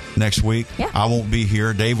next week. Yeah. I won't be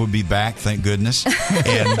here. Dave will be back, thank goodness. And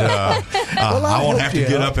I won't have to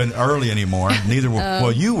get up early anymore. Neither will.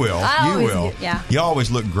 Well, you will. You will. Yeah. You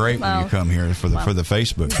always look great when you come here for the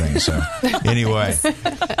Facebook thing. So anyway,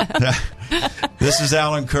 this is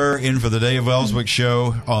Alan Kerr in for the Dave Elswick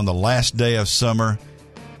Show on the last day of summer.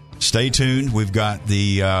 Stay tuned. We've got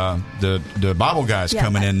the Bible guys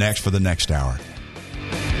coming in next for the next hour.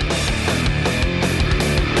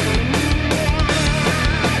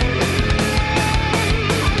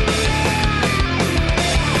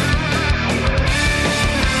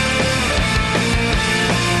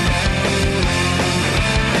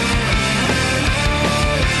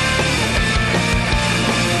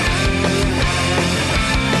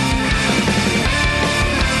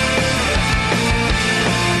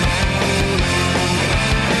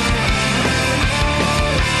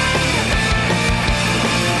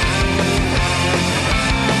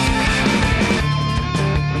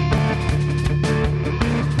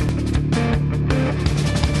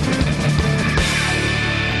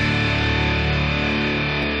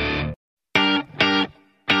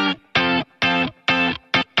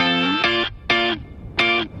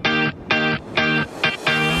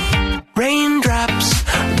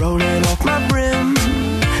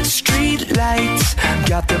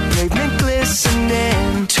 pavement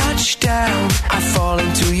glistening. Touchdown, I fall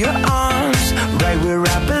into your arms, right where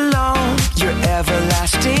I belong, your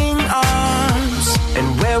everlasting arms.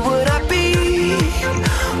 And where would I be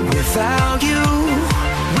without you?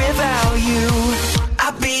 Without you,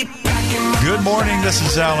 I'd be back in my... Good morning. This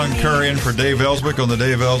is Alan Curry in for Dave Elswick on the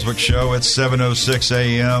Dave Elswick Show. It's 7:06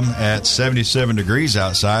 a.m. at 77 degrees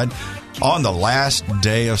outside on the last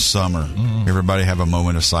day of summer. Everybody have a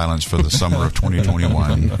moment of silence for the summer of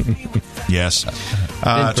 2021. Yes.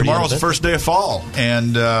 Tomorrow's the first day of fall,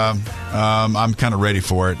 and I'm kind of ready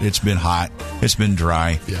for it. It's been hot. It's been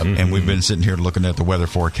dry. Yep. And we've been sitting here looking at the weather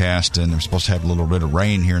forecast, and we're supposed to have a little bit of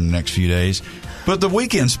rain here in the next few days. But the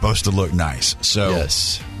weekend's supposed to look nice. So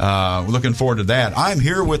yes. Looking forward to that. I'm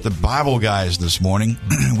here with the Bible guys this morning.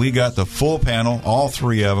 We got the full panel, all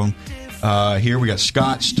three of them. Here we got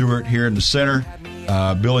Scott Stewart here in the center,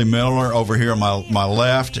 Billy Miller over here on my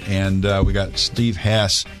left, and we got Steve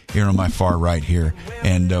Hess here on my far right here.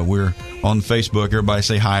 And we're on Facebook. Everybody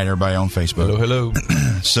say hi to everybody on Facebook. Hello.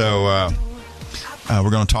 So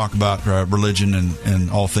we're going to talk about religion and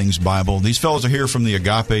all things Bible. These fellows are here from the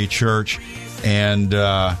Agape Church, and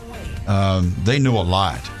they know a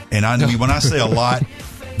lot. And I mean, when I say a lot,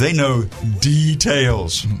 they know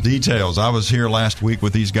details. I was here last week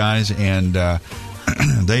with these guys, and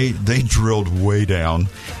they drilled way down.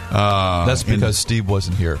 That's because Steve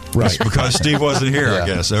wasn't here. Right. That's because Steve wasn't here, I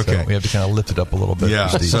guess. Okay. So we have to kind of lift it up a little bit. Yeah.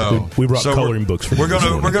 So we brought coloring books for you.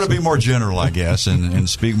 We're going to be more general, I guess, and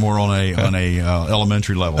speak more on a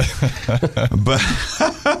elementary level. But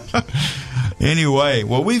anyway,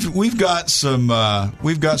 well, we've got some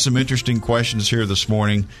interesting questions here this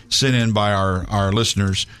morning sent in by our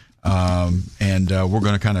listeners, and we're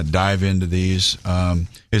going to kind of dive into these.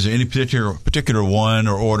 Is there any particular one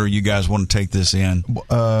or order you guys want to take this in?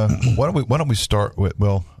 Why don't we start with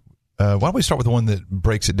why don't we start with the one that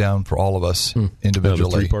breaks it down for all of us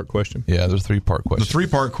individually? The 3-part question. Yeah, there's a 3-part question. The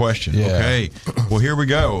 3-part question. Yeah. Okay. Well, here we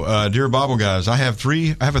go. Dear Bible guys, I have a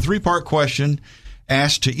 3-part question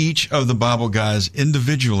asked to each of the Bible guys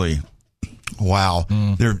individually. Wow.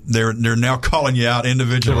 They're now calling you out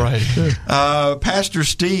individually. Right. Pastor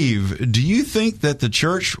Steve, do you think that the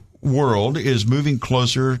church world is moving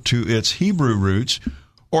closer to its Hebrew roots,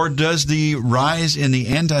 or does the rise in the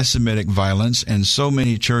anti-Semitic violence and so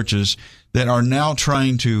many churches that are now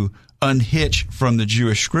trying to unhitch from the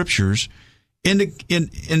Jewish scriptures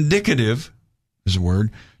indicative, is a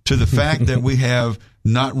word, to the fact that we have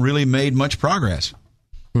not really made much progress?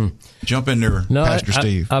 Jump in there, Pastor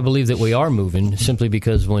Steve. I believe that we are moving simply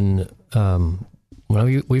because when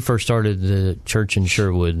we first started the church in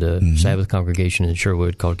Sherwood, the Sabbath congregation in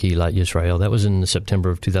Sherwood called Keilat Yisrael, that was in September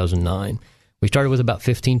of 2009. We started with about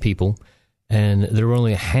 15 people, and there were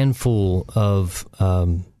only a handful of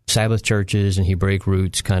Sabbath churches and Hebraic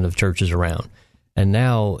roots kind of churches around. And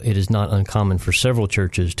now it is not uncommon for several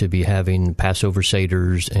churches to be having Passover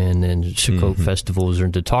Seders and then Sukkot festivals, or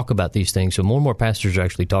to talk about these things. So more and more pastors are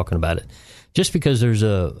actually talking about it. Just because there's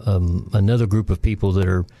another group of people that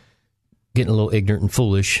are getting a little ignorant and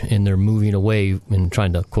foolish, and they're moving away and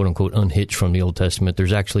trying to, quote unquote, unhitch from the Old Testament,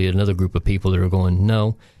 there's actually another group of people that are going,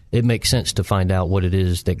 no, it makes sense to find out what it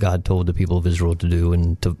is that God told the people of Israel to do,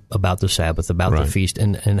 and about the Sabbath, about the feast,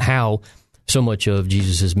 and how so much of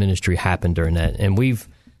Jesus' ministry happened during that. And we've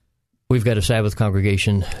got a Sabbath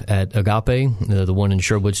congregation at Agape, the one in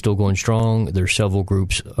Sherwood still going strong. There's several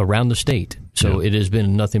groups around the state. So it has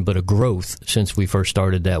been nothing but a growth since we first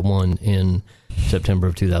started that one in September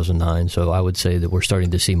of 2009. So I would say that we're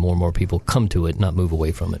starting to see more and more people come to it, not move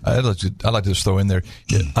away from it. I'd like to just throw in there,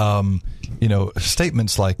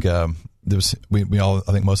 statements like we all,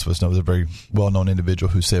 I think most of us know, there's a very well-known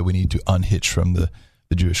individual who said we need to unhitch from the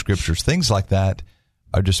Jewish scriptures. Things like that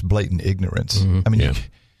are just blatant ignorance. I mean,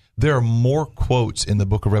 there are more quotes in the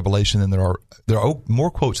book of Revelation than there are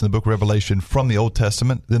more quotes in the book of Revelation from the Old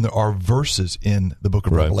Testament than there are verses in the book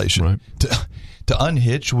of Revelation. Right. To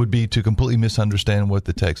unhitch would be to completely misunderstand what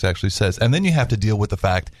the text actually says. And then you have to deal with the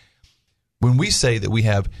fact, when we say that we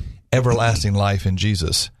have everlasting life in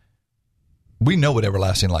Jesus, we know what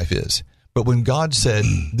everlasting life is. But when God said,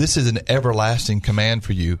 this is an everlasting command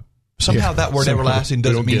for you, somehow that word everlasting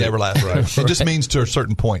doesn't mean everlasting. It just means to a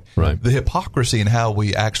certain point. Right. The hypocrisy in how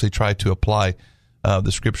we actually try to apply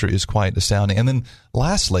the scripture is quite astounding. And then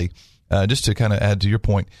lastly, just to kind of add to your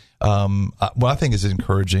point, what I think is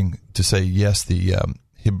encouraging to say, yes, the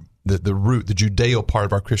root, the Judeo part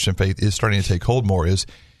of our Christian faith is starting to take hold more is,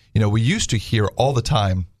 we used to hear all the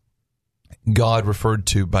time God referred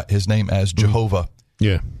to by his name as Jehovah.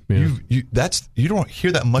 Yeah. You don't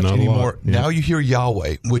hear that much anymore. Now you hear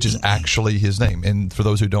Yahweh, which is actually his name. And for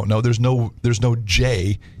those who don't know, there's no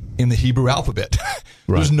J in the Hebrew alphabet.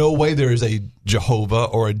 Right. There's no way there is a Jehovah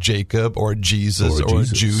or a Jacob or a Jesus or a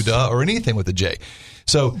Judah or anything with a J.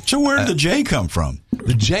 So where did the J come from?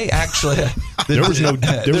 The J actually there was no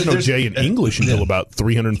J in English until about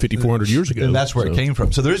 350, 400 years ago. And that's where it came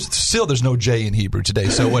from. So there's no J in Hebrew today.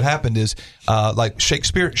 So what happened is, like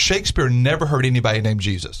Shakespeare never heard anybody named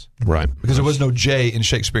Jesus, right? Because there was no J in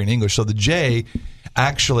Shakespearean English. So the J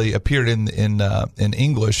actually appeared in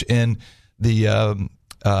English in the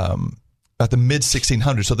about the mid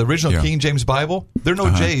 1600s. So the original King James Bible, there are no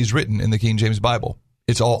J's written in the King James Bible.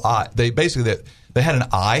 It's all I. They basically they had an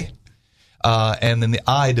I, and then the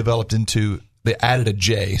I developed into, they added a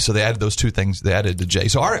J. So they added those two things. They added a J.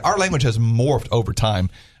 So our language has morphed over time,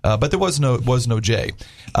 but there was no J.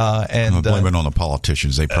 And blame it on the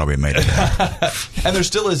politicians. They probably made it happen. And there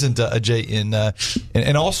still isn't a J in.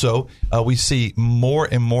 And also we see more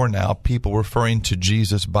and more now people referring to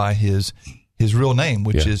Jesus by his real name,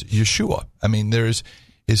 which is Yeshua. I mean,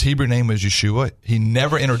 his Hebrew name was Yeshua. He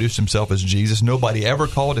never introduced himself as Jesus. Nobody ever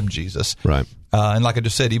called him Jesus. Right. And like I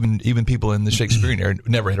just said, even people in the Shakespearean era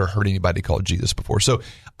never had heard anybody called Jesus before. So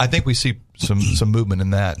I think we see some movement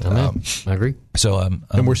in that. I agree. So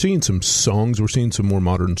and we're seeing some songs. We're seeing some more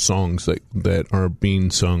modern songs that are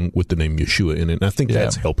being sung with the name Yeshua in it. And I think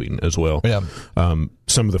that's helping as well. Yeah.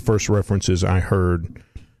 Some of the first references I heard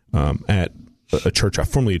at a church I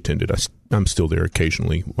formerly attended, I'm still there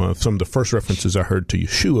occasionally. Some of the first references I heard to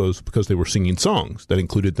Yeshua was because they were singing songs that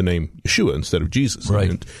included the name Yeshua instead of Jesus. Right.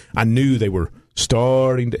 And I knew they were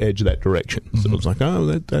starting to edge that direction. So I was like,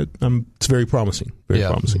 it's very promising. Very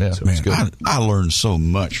promising. Yeah, so it's good. I learned so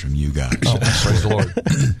much from you guys. Praise the Lord.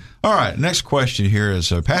 All right, next question here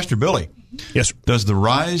is Pastor Billy. Yes. Does the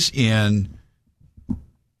rise in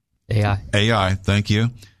AI, thank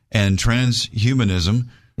you, and transhumanism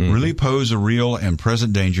really pose a real and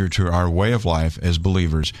present danger to our way of life as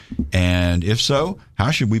believers? And if so, how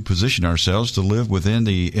should we position ourselves to live within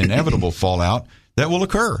the inevitable fallout that will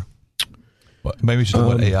occur? Maybe we should know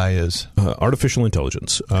what AI is. Artificial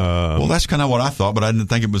intelligence. Well, that's kind of what I thought, but I didn't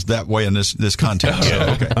think it was that way in this context.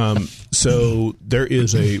 Yeah. Okay. So there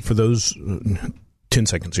is for those 10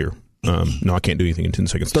 seconds here. No, I can't do anything in 10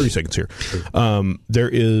 seconds. 30 seconds here. There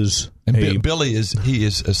is Billy is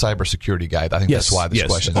a cybersecurity guy. I think that's why this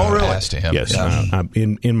question is asked to him. Yes.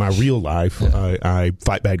 In my real life, I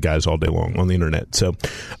fight bad guys all day long on the internet. So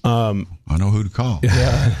I know who to call.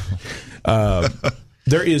 Yeah.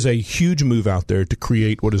 There is a huge move out there to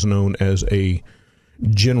create what is known as a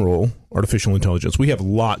general artificial intelligence. We have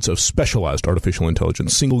lots of specialized artificial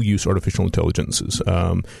intelligence, single-use artificial intelligences.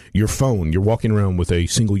 Your phone, you're walking around with a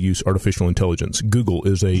single-use artificial intelligence. Google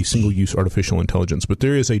is a single-use artificial intelligence. But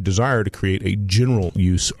there is a desire to create a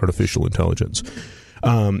general-use artificial intelligence.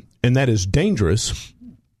 And that is dangerous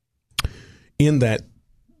in that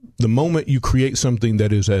the moment you create something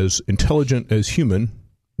that is as intelligent as human,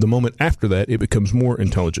 the moment after that, it becomes more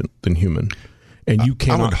intelligent than human. And you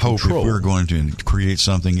cannot I would hope control. if we were going to create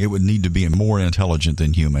something, it would need to be more intelligent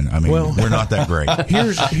than human. I mean, we're not that great.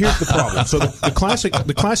 Here's the problem. So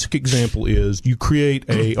the classic example is you create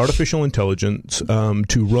a artificial intelligence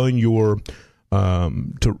to run your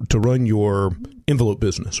envelope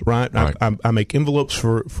business, right? I make envelopes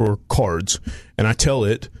for cards, and I tell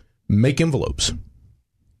it make envelopes,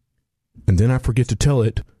 and then I forget to tell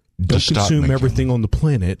it, don't consume everything on the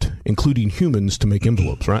planet, including humans, to make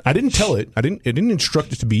envelopes, right? I didn't tell it. It didn't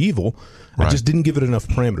instruct it to be evil. Right. I just didn't give it enough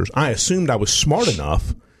parameters. I assumed I was smart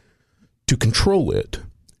enough to control it.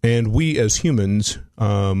 And we as humans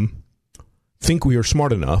think we are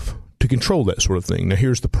smart enough to control that sort of thing. Now,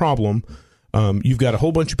 here's the problem. You've got a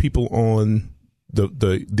whole bunch of people on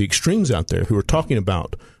the extremes out there who are talking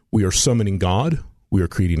about we are summoning God. We are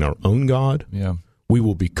creating our own God. Yeah. We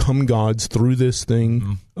will become gods through this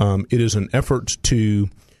thing. It is an effort to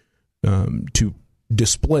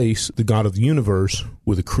displace the God of the universe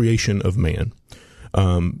with the creation of man.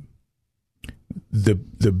 The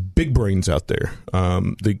big brains out there,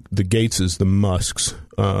 the Gateses, the Musks,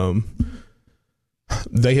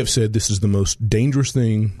 they have said this is the most dangerous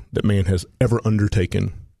thing that man has ever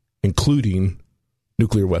undertaken, including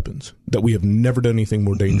nuclear weapons, that we have never done anything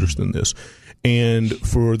more dangerous than this. And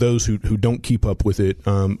for those who don't keep up with it,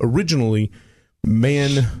 originally,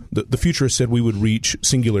 man, the futurists said we would reach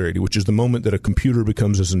singularity, which is the moment that a computer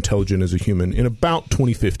becomes as intelligent as a human, in about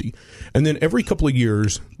 2050. And then every couple of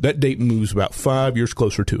years, that date moves about 5 years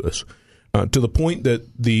closer to us, to the point that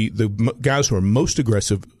the guys who are most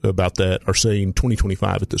aggressive about that are saying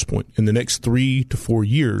 2025 at this point. In the next 3 to 4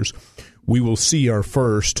 years, we will see our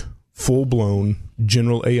first full-blown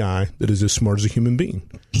general AI that is as smart as a human being.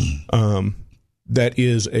 That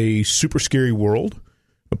is a super scary world.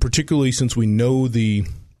 particularly since we know the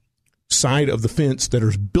side of the fence that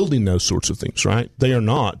are building those sorts of things, right? They are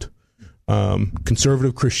not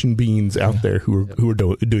conservative Christian beings out there who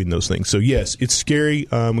are doing those things. So, yes, it's scary. We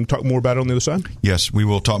can talk more about it on the other side? Yes, we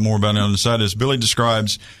will talk more about it on the side as Billy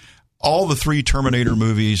describes all the 3 Terminator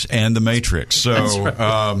movies and The Matrix. So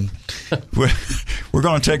we're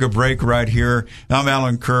going to take a break right here. I'm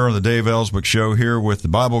Alan Kerr on the Dave Elswick Show here with the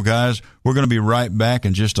Bible guys. We're going to be right back,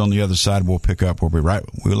 and just on the other side, we'll pick up where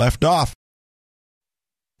we left off.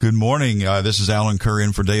 Good morning. This is Alan Kerr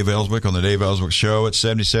in for Dave Elswick on the Dave Elswick Show at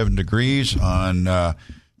 77 degrees on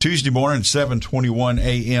Tuesday morning, 7:21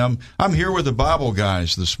 a.m. I'm here with the Bible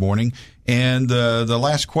guys this morning, and the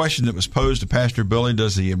last question that was posed to Pastor Billy: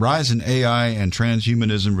 does the rise in AI and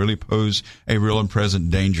transhumanism really pose a real and present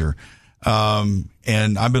danger? And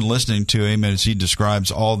I've been listening to him as he describes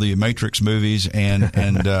all the Matrix movies and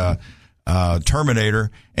Terminator,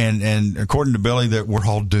 and according to Billy, that we're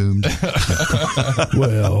all doomed.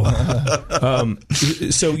 Well,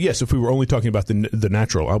 so yes, if we were only talking about the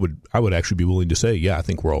natural, I would actually be willing to say, yeah, I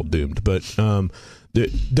think we're all doomed. But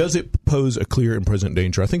does it pose a clear and present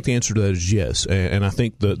danger? I think the answer to that is yes, and I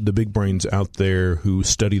think the big brains out there who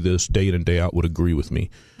study this day in and day out would agree with me.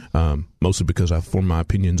 Mostly because I've formed my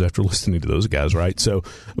opinions after listening to those guys, right? So,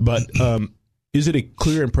 but is it a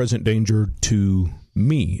clear and present danger to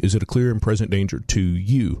me? Is it a clear and present danger to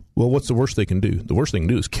you? Well, what's the worst they can do? The worst they can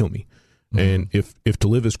do is kill me. Mm-hmm. And if to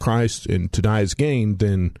live is Christ and to die is gain,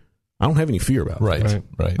 then I don't have any fear about it.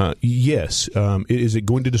 Right. Yes. Is it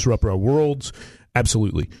going to disrupt our worlds?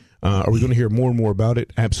 Absolutely. Are we going to hear more and more about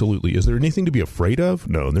it? Absolutely. Is there anything to be afraid of?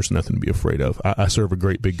 No, there's nothing to be afraid of. I serve a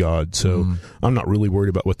great big God, so I'm not really worried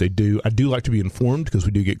about what they do. I do like to be informed because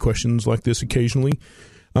we do get questions like this occasionally.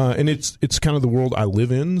 And it's kind of the world I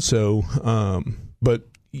live in. So, but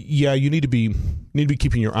yeah, you need to be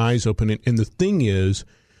keeping your eyes open. And the thing is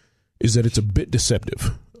that it's a bit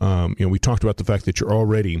deceptive. We talked about the fact that you're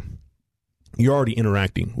already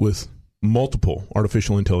interacting with multiple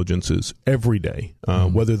artificial intelligences every day.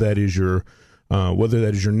 Whether that is your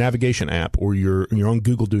navigation app or you're on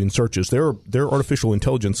Google doing searches, there are artificial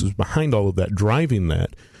intelligences behind all of that, driving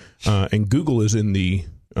that. And Google is in the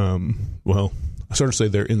I sort of say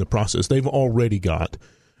they're in the process. They've already got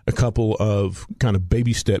a couple of kind of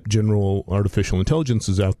baby step general artificial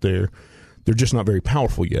intelligences out there. They're just not very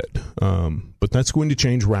powerful yet. But that's going to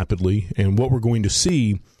change rapidly. And what I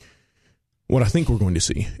think we're going to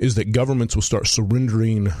see is that governments will start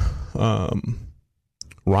surrendering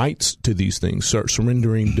rights to these things, start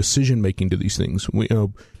surrendering decision making to these things.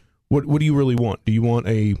 What do you really want? Do you want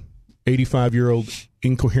a 85-year-old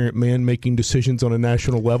incoherent man making decisions on a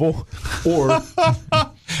national level, or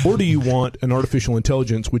do you want an artificial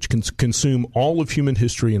intelligence which can consume all of human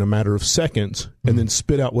history in a matter of seconds and then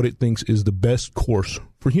spit out what it thinks is the best course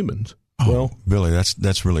for humans? Well, Billy,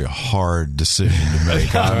 that's really a hard decision to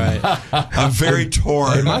make. I'm very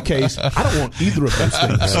torn. In my case, I don't want either of those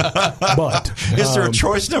things. But is there a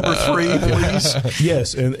choice number 3, please?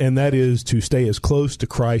 Yes, and that is to stay as close to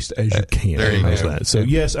Christ as you can. There you go. So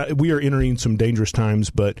yes, we are entering some dangerous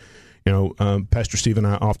times, but Pastor Steve and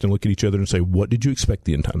I often look at each other and say, "What did you expect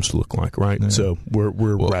the end times to look like?" Right? Yeah. So we're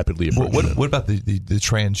rapidly approaching it. What about the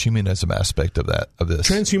transhumanism aspect of this?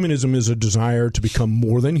 Transhumanism is a desire to become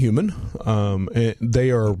more than human. And they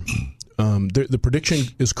are. The prediction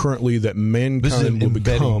is currently that mankind will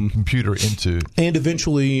become computer into, and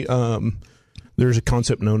eventually. There's a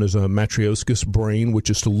concept known as a matryoshka's brain, which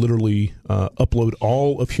is to literally upload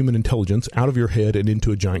all of human intelligence out of your head and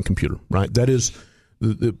into a giant computer. Right? That is.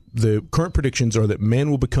 The current predictions are that man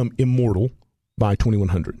will become immortal by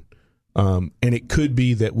 2100. And it could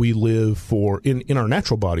be that we live in our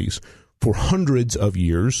natural bodies for hundreds of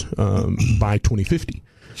years by 2050.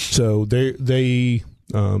 So the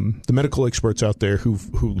medical experts out there who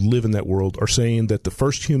live in that world are saying that the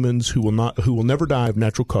first humans who will never die of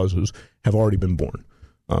natural causes have already been born.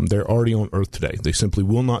 They're already on Earth today. They simply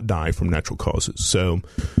will not die from natural causes. So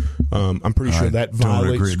I'm pretty sure that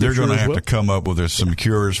violates. They're going to have to come up with some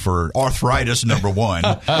cures for arthritis, number one.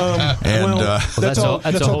 That's a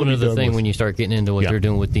whole other thing when you start getting into what they're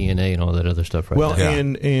doing with DNA and all that other stuff.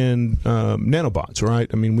 And nanobots, right?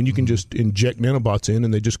 I mean, when you can just inject nanobots in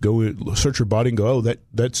and they just go search your body and go, oh,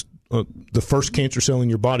 that's the first cancer cell in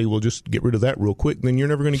your body, will just get rid of that real quick, then you're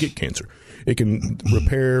never going to get cancer. It can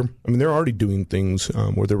repair. I mean, they're already doing things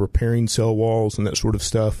where they're repairing cell walls and that sort of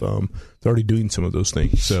stuff. They're already doing some of those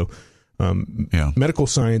things. So medical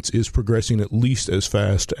science is progressing at least as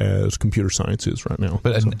fast as computer science is right now.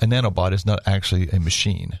 But a nanobot is not actually a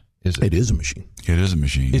machine, is it? It is a machine. It is a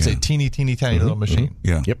machine. It's a teeny tiny little machine.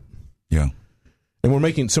 Yeah. Yep. Yeah. And we're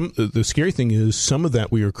making some. The scary thing is some of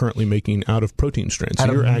that we are currently making out of protein strands.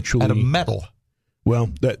 So you're actually out of metal.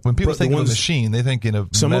 Well, when people think of a machine, they think of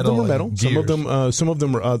some metal. Of them are metal. Some of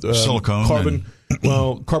them are silicone. Carbon.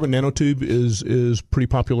 Carbon nanotube is pretty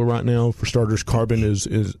popular right now. For starters, carbon is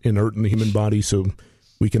inert in the human body, so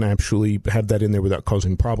we can actually have that in there without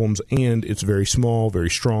causing problems. And it's very small,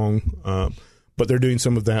 very strong. But they're doing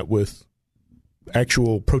some of that with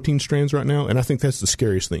actual protein strands right now, and I think that's the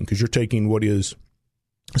scariest thing, because you're taking what is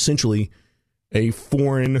essentially a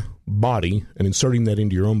foreign body and inserting that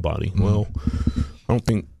into your own body. Well, I don't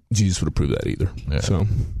think Jesus would approve that either. Yeah. So,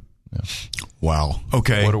 wow.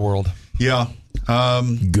 Okay. What a world. Yeah.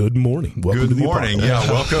 Good morning. Welcome to the morning. Yeah.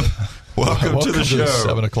 Welcome to the show.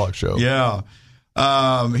 The 7:00 show. Yeah.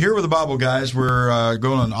 Here with the Bible guys, we're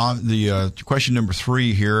going on the question number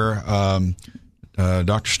 3 here.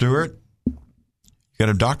 Dr. Stewart, you got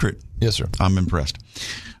a doctorate? Yes, sir. I'm impressed.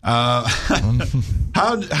 How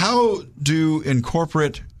do you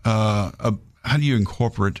incorporate a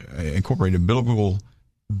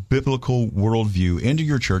biblical worldview into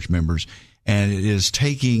your church members, and it is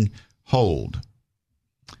taking hold?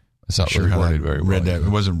 It's not really worded very well. It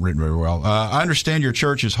wasn't written very well. I understand your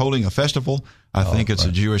church is holding a festival. I think it's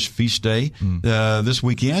a Jewish feast day this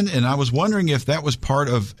weekend, and I was wondering if that was part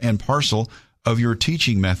of and parcel of your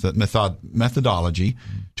teaching methodology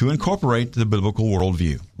to incorporate the biblical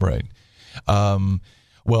worldview. Right. The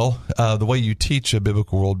way you teach a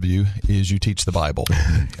biblical worldview is you teach the Bible.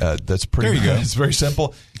 That's pretty. There you go. It's very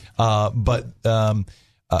simple. But I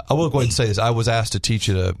will go ahead and say this: I was asked to teach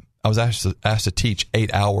asked to teach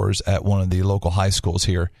 8 hours at one of the local high schools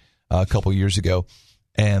here a couple years ago,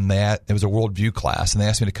 and it was a worldview class, and they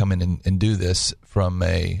asked me to come in and do this from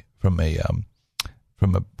a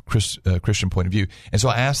Christian point of view. And so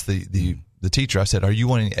I asked the teacher, I said, are you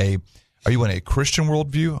wanting a Christian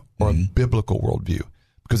worldview or a biblical worldview?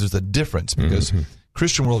 Because there's a difference, because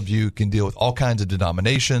Christian worldview can deal with all kinds of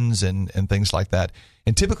denominations and things like that.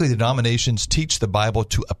 And typically the denominations teach the Bible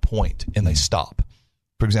to a point and they stop.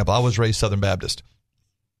 For example, I was raised Southern Baptist.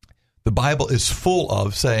 The Bible is full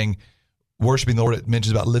of saying, worshiping the Lord. It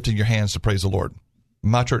mentions about lifting your hands to praise the Lord.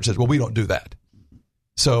 My church says, well, we don't do that.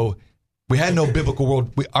 So we had no biblical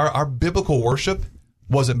world. Our biblical worship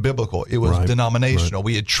wasn't biblical. It was denominational. Right.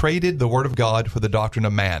 We had traded the Word of God for the doctrine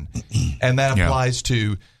of man, and that applies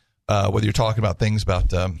to whether you're talking about things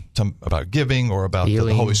about giving or about the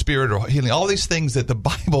Holy Spirit or healing. All these things that the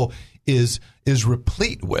Bible is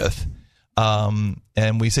replete with.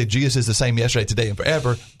 And we say Jesus is the same yesterday, today, and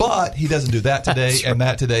forever, but he doesn't do that today and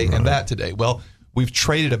that today and that today. Well, we've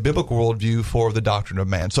traded a biblical worldview for the doctrine of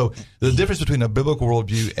man. So the difference between a biblical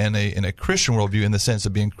worldview and a Christian worldview, in the sense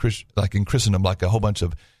of being like in Christendom, like a whole bunch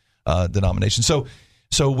of denominations.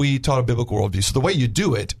 So we taught a biblical worldview. So the way you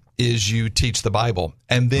do it is you teach the Bible,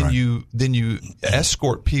 and then you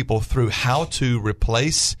escort people through how to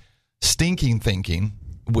replace stinking thinking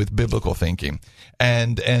with biblical thinking,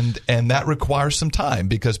 and that requires some time,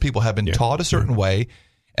 because people have been taught a certain way,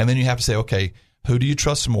 and then you have to say, okay, who do you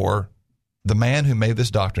trust more? The man who made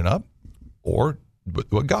this doctrine up, or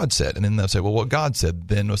what God said? And then they'll say, well, what God said.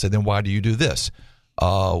 Then we'll say, then why do you do this?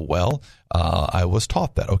 I was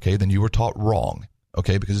taught that. Okay, then you were taught wrong.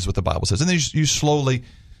 Okay, because this is what the Bible says. And then you slowly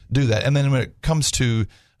do that. And then when it comes to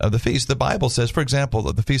the feast, the Bible says, for example,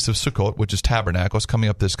 the Feast of Sukkot, which is Tabernacles, coming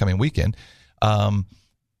up this coming weekend, not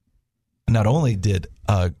only did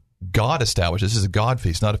God establish, this is a God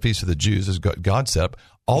feast, not a feast of the Jews, this is God set up.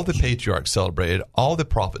 All the patriarchs celebrated, all the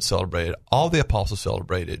prophets celebrated, all the apostles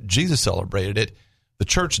celebrated, Jesus celebrated it. The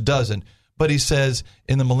church doesn't, but he says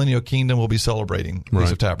in the millennial kingdom we'll be celebrating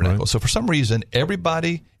Feast of Tabernacles. Right. So for some reason,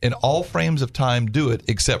 everybody in all frames of time do it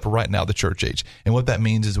except for right now, the church age. And what that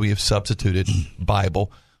means is we have substituted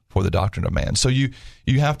Bible for the doctrine of man. So you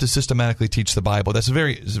have to systematically teach the Bible. That's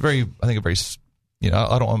I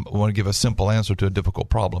don't want to give a simple answer to a difficult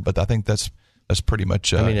problem, but I think that's pretty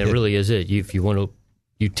much it really is it. If you want to,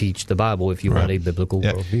 you teach the Bible if you want a biblical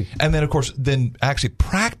worldview. And then, of course, actually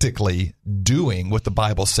practically doing what the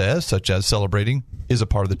Bible says, such as celebrating, is a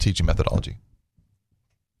part of the teaching methodology.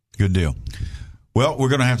 Good deal. Well, we're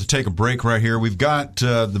going to have to take a break right here. We've got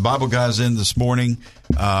the Bible guys in this morning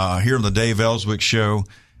here on the Dave Elswick Show.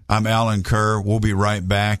 I'm Alan Kerr. We'll be right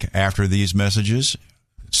back after these messages.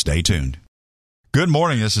 Stay tuned. Good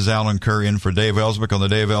morning. This is Alan Kerr in for Dave Elswick on the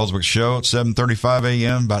Dave Elswick Show at 7:35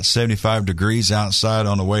 a.m., about 75 degrees outside,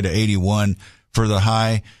 on the way to 81 for the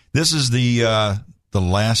high. This is the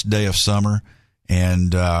last day of summer,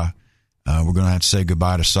 and we're going to have to say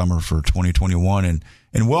goodbye to summer for 2021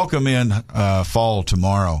 and welcome in fall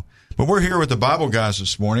tomorrow. But we're here with the Bible guys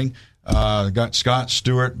this morning. Got Scott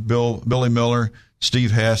Stewart, Billy Miller,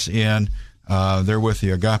 Steve Hess in. They're with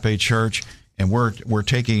the Agape Church, and we're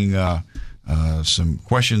taking some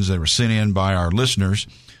questions that were sent in by our listeners.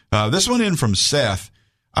 This one in from Seth.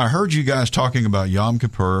 I heard you guys talking about Yom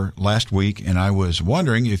Kippur last week, and I was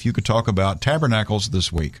wondering if you could talk about tabernacles this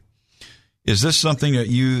week. Is this something that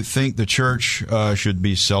you think the church should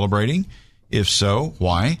be celebrating? If so,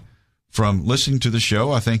 why? From listening to the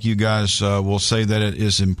show, I think you guys will say that it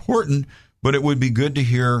is important, but it would be good to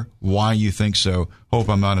hear why you think so. Hope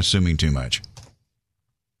I'm not assuming too much.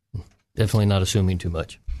 Definitely not assuming too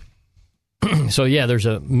much. So, yeah, there's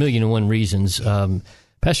 1,000,001 reasons.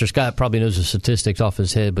 Pastor Scott probably knows the statistics off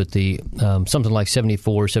his head, but the something like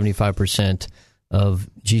 75% of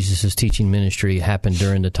Jesus' teaching ministry happened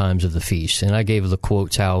during the times of the feast. And I gave the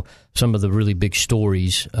quotes how some of the really big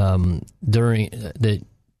stories during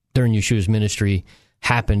Yeshua's ministry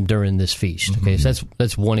happened during this feast. Okay, so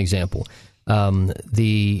that's one example.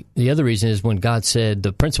 The other reason is when God said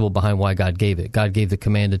the principle behind why God gave it. God gave the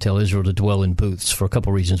command to tell Israel to dwell in booths for a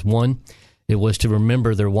couple reasons. One, it was to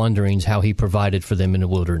remember their wanderings, how he provided for them in the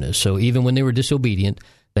wilderness. So even when they were disobedient,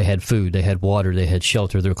 they had food, they had water, they had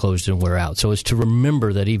shelter, their clothes didn't wear out. So it's to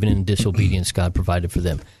remember that even in disobedience, God provided for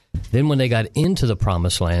them. Then when they got into the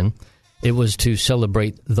promised land, it was to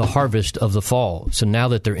celebrate the harvest of the fall. So now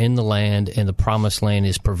that they're in the land and the promised land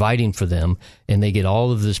is providing for them and they get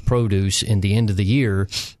all of this produce in the end of the year,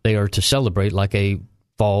 they are to celebrate like a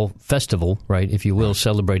fall festival, right, if you will,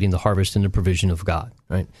 celebrating the harvest and the provision of God,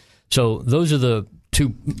 right? So those are the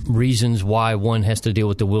two reasons why one has to deal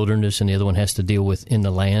with the wilderness and the other one has to deal with in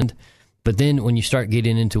the land. But then when you start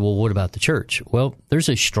getting into, well, what about the church? Well, there's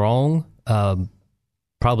a strong,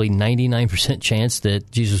 probably 99% chance that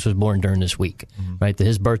Jesus was born during this week, right? That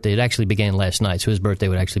his birthday, it actually began last night, so his birthday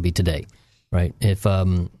would actually be today, right? If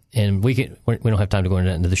and we don't have time to go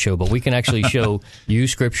into the show, but we can actually use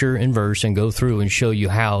scripture and verse and go through and show you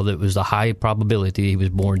how that was the high probability he was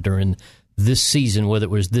born during this season, whether it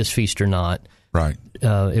was this feast or not. Right.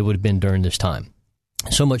 It would have been during this time.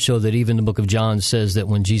 So much so that even the book of John says that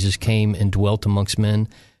when Jesus came and dwelt amongst men,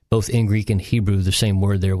 both in Greek and Hebrew, the same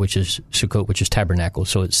word there, which is Sukkot, which is tabernacle.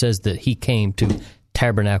 So it says that he came to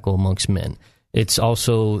tabernacle amongst men. It's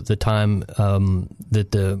also the time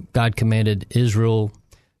that God commanded Israel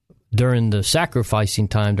during the sacrificing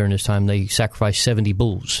time, during this time, they sacrificed 70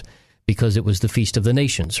 bulls because it was the Feast of the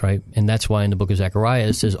Nations, right? And that's why in the book of Zechariah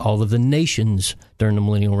it says all of the nations during the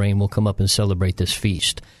millennial reign will come up and celebrate this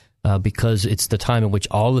feast because it's the time in which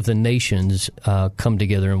all of the nations come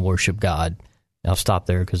together and worship God. I'll stop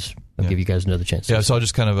there because I'll give you guys another chance. Yeah, so I'll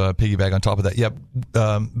just kind of piggyback on top of that. Yeah,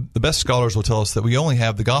 the best scholars will tell us that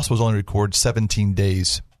the Gospels only record 17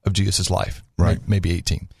 days of Jesus' life, right? Maybe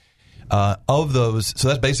 18. Of those, so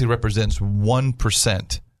that basically represents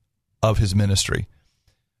 1% of his ministry.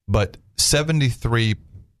 But 73%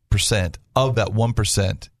 of that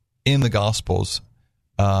 1% in the Gospels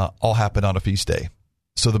all happen on a feast day.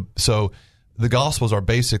 So the Gospels are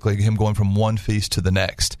basically him going from one feast to the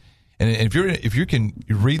next. And if you can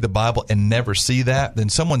read the Bible and never see that, then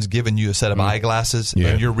someone's given you a set of eyeglasses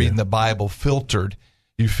and you're reading the Bible filtered.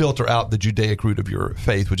 You filter out the Judaic root of your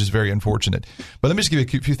faith, which is very unfortunate. But let me just give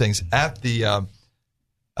you a few things. At the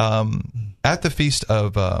Feast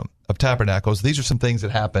of Tabernacles, these are some things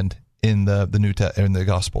that happened in in the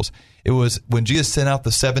Gospels. It was when Jesus sent out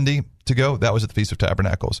the 70 to go. That was at the Feast of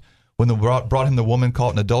Tabernacles. When they brought him the woman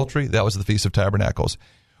caught in adultery, that was the Feast of Tabernacles.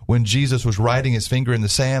 When Jesus was writing his finger in the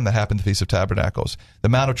sand, that happened at the Feast of Tabernacles. The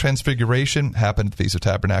Mount of Transfiguration happened at the Feast of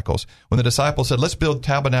Tabernacles. When the disciples said, let's build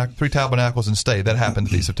 3 tabernacles and stay, that happened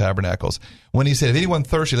at the Feast of Tabernacles. When he said, if anyone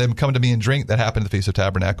thirsty, let him come to me and drink, that happened at the Feast of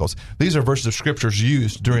Tabernacles. These are verses of scriptures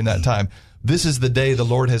used during that time. This is the day the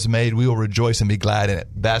Lord has made. We will rejoice and be glad in it.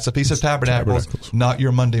 That's a Feast of Tabernacles, not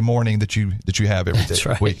your Monday morning that you have every day. That's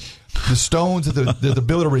right. Week. The stones that the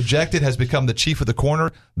builder rejected has become the chief of the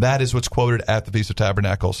corner. That is what's quoted at the Feast of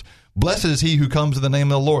Tabernacles. Blessed is he who comes in the name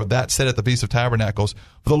of the Lord. That's said at the Feast of Tabernacles.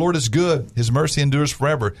 For the Lord is good. His mercy endures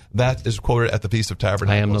forever. That is quoted at the Feast of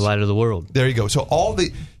Tabernacles. I am the light of the world. There you go. If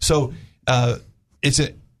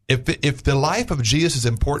the life of Jesus is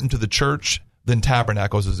important to the church, then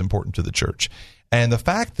Tabernacles is important to the church. And the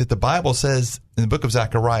fact that the Bible says in the book of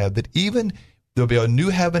Zechariah that even there'll be a new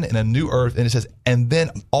heaven and a new earth, and it says, and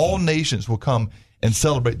then all nations will come and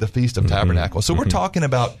celebrate the Feast of Tabernacles. So we're talking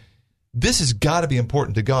about this has got to be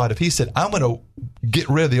important to God. If he said, I'm going to get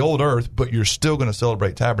rid of the old earth, but you're still going to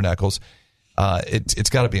celebrate Tabernacles,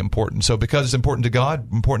 it's got to be important. So because it's important to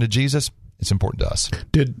God, important to Jesus, it's important to us.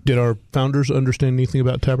 Did our founders understand anything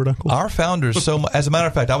about Tabernacles? Our founders, as a matter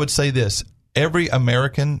of fact, I would say this. Every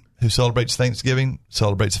American who celebrates Thanksgiving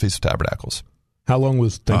celebrates the Feast of Tabernacles. How long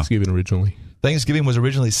was Thanksgiving originally? Thanksgiving was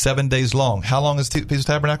originally 7 days long. How long is Feast of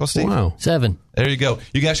Tabernacles, Steve? Wow. 7. There you go.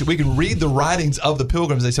 We can read the writings of the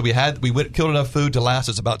pilgrims. They said killed enough food to last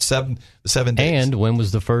us about 7 days. And when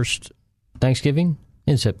was the first Thanksgiving?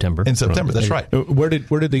 In September. In September, that's right. Where did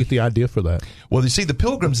they get the idea for that? Well, you see, the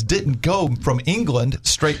pilgrims didn't go from England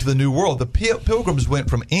straight to the New World. The pilgrims went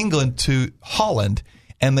from England to Holland,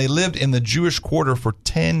 and they lived in the Jewish quarter for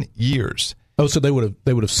 10 years. Oh, so they would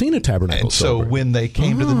have seen a tabernacle. And so when they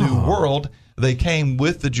came to the New World, they came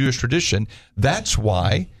with the Jewish tradition. That's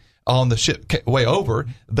why on the ship way over,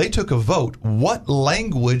 they took a vote. What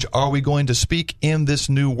language are we going to speak in this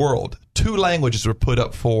new world? 2 languages were put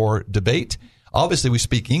up for debate. Obviously, we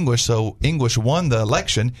speak English, so English won the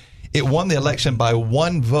election. It won the election by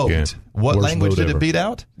 1 vote. Yeah. What language did it beat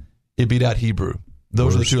out? It beat out Hebrew.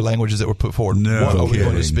 Those are the 2 languages that were put forward. What are we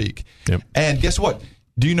going to speak? Yep. And guess what?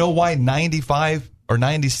 Do you know why 95 or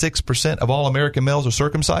 96% of all American males are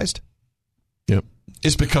circumcised? Yep.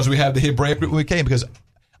 It's because we have the Hebraic root when we came. Because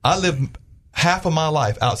I lived half of my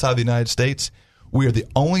life outside the United States. We are the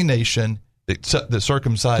only nation that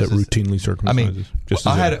circumcises. That routinely circumcises.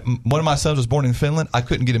 I mean, one of my sons was born in Finland. I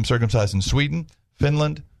couldn't get him circumcised in Sweden,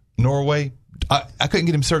 Finland, Norway. I couldn't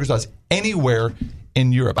get him circumcised anywhere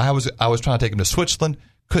in Europe. I was trying to take him to Switzerland.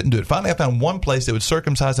 Couldn't do it. Finally, I found one place that would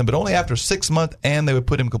circumcise him, but only after 6 months, and they would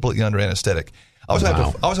put him completely under anesthetic. I was going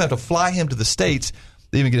to have to fly him to the States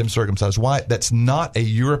to even get him circumcised. Why? That's not a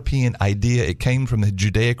European idea. It came from the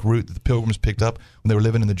Judaic root that the pilgrims picked up when they were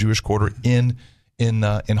living in the Jewish quarter in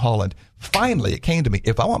Holland. Finally, it came to me,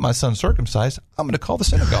 if I want my son circumcised, I'm going to call the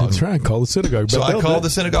synagogue. That's right, call the synagogue. So I called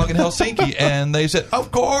the synagogue in Helsinki, and they said,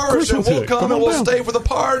 of course we'll come and we'll stay for the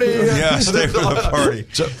party. Yeah, stay for the party.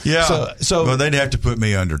 So well, they'd have to put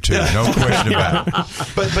me under, too. No question about it.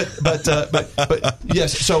 But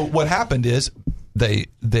yes, so what happened is they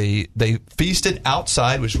feasted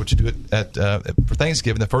outside, which is what you do for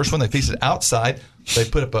Thanksgiving. The first one, they feasted outside. They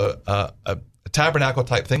put up a tabernacle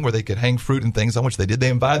type thing where they could hang fruit and things on, which they did. They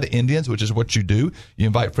invited the Indians, which is what you do. You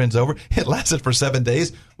invite friends over. It lasted for 7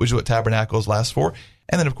 days, which is what tabernacles last for.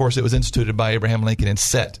 And then, of course, it was instituted by Abraham Lincoln and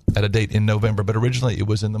set at a date in November. But originally, it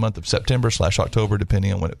was in the month of September/October,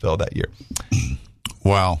 depending on when it fell that year.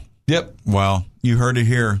 Wow. Yep. Wow. You heard it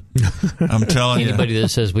here. I'm telling you. Anybody that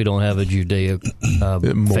says we don't have a Judaic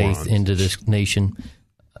faith into this nation,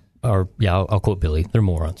 I'll quote Billy. They're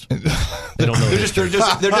morons. They don't know. They're just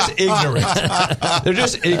ignorant. They're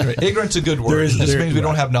just ignorant. Ignorant's a good word. This means we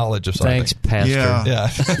don't have knowledge of something. Thanks,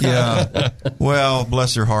 Pastor. Yeah. Well,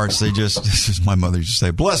 bless their hearts. This is my mother used to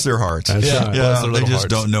say, bless their hearts. Bless their they just hearts.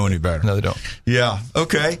 don't know any better. No, they don't. Yeah.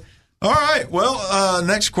 Okay. All right. Well,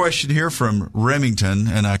 next question here from Remington,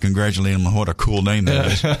 and I congratulate him on what a cool name that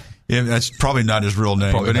is. Yeah, that's probably not his real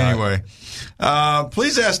name, but anyway.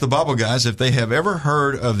 Please ask the Bible guys if they have ever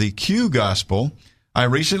heard of the Q gospel. I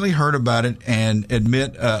recently heard about it and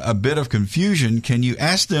admit a bit of confusion. Can you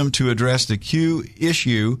ask them to address the Q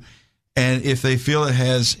issue and if they feel it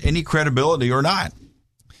has any credibility or not?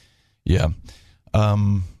 Yeah.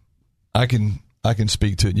 I can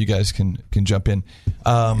speak to it. You guys can jump in.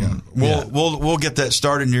 We'll get that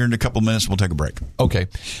started here in a couple of minutes. We'll take a break. Okay.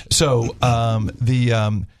 So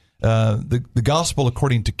the gospel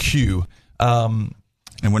according to Q.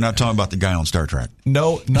 And we're not talking about the guy on Star Trek.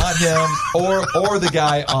 No, not him, or the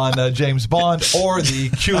guy on James Bond, or the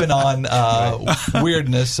QAnon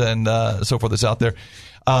weirdness and so forth that's out there.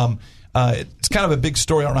 It's kind of a big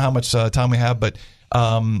story. I don't know how much time we have, but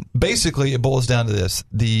basically it boils down to this: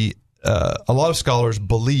 a lot of scholars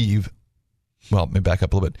believe. Well, let me back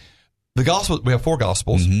up a little bit. The gospel, we have 4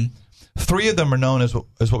 gospels. Mm-hmm. 3 of them are known as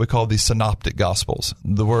what we call the synoptic gospels.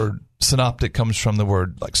 The word synoptic comes from the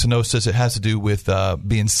word like synosis. It has to do with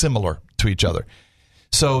being similar to each other.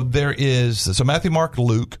 So Matthew, Mark,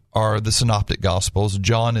 Luke are the synoptic gospels.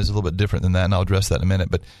 John is a little bit different than that, and I'll address that in a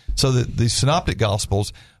minute. But so the synoptic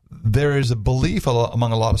gospels, there is a belief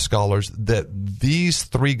among a lot of scholars that these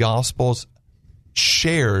 3 gospels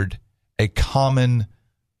shared a common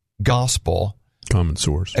gospel. A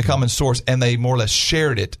common source, and they more or less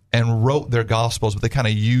shared it and wrote their gospels, but they kind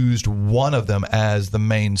of used one of them as the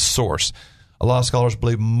main source. A lot of scholars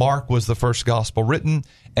believe Mark was the first gospel written,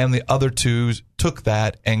 and the other 2 took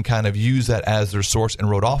that and kind of used that as their source and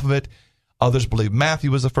wrote off of it. Others believe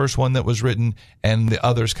Matthew was the first one that was written, and the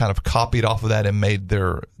others kind of copied off of that and made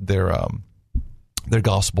their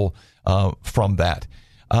gospel from that.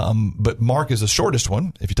 But Mark is the shortest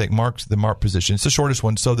one. If you take the Mark position, it's the shortest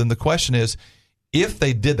one. So then the question is, if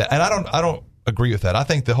they did that, and I don't agree with that. I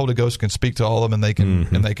think the Holy Ghost can speak to all of them, and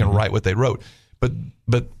they can write what they wrote. But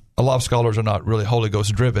a lot of scholars are not really Holy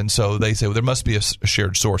Ghost driven, so they say, well, there must be a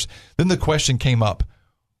shared source. Then the question came up: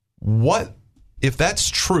 what if that's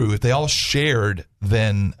true, if they all shared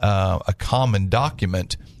then a common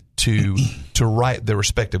document to write their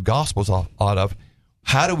respective gospels out of,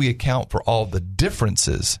 how do we account for all the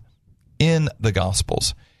differences in the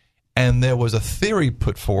gospels? And there was a theory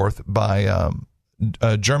put forth by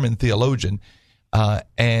a German theologian,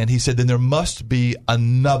 and he said then there must be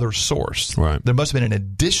another source. Right. There must have been an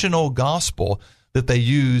additional gospel that they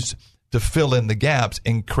used to fill in the gaps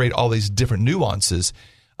and create all these different nuances.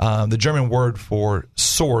 The German word for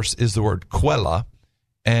source is the word Quelle,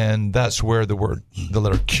 and that's where the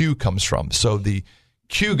letter Q comes from. So the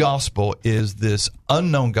Q gospel is this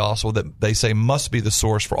unknown gospel that they say must be the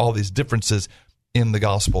source for all these differences in the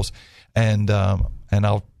gospels. And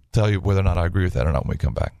I'll tell you whether or not I agree with that or not when we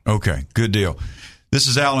come back. Okay, good deal. This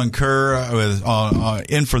is Alan Kerr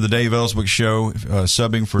in for the Dave Elswick Show,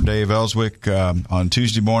 subbing for Dave Elswick on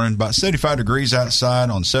Tuesday morning. About 75 degrees outside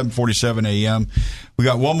on 7:47 a.m. We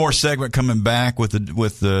got one more segment coming back with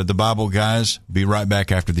the Bible guys. Be right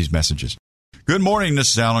back after these messages. Good morning.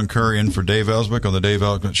 This is Alan Kerr in for Dave Elswick on the Dave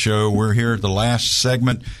Elswick Show. We're here at the last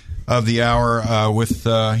segment of the hour with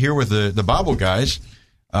the Bible guys.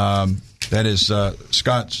 That is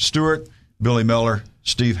Scott Stewart, Billy Miller,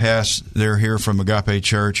 Steve Hess. They're here from Agape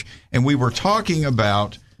Church, and we were talking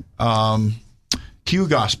about Q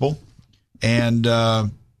Gospel and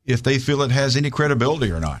if they feel it has any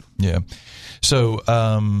credibility or not. Yeah. So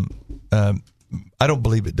I don't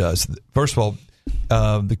believe it does. First of all,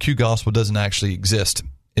 the Q Gospel doesn't actually exist.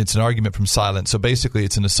 It's an argument from silence. So basically,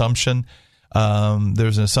 it's an assumption.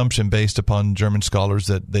 There's an assumption based upon German scholars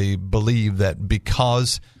that they believe that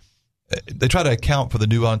because they try to account for the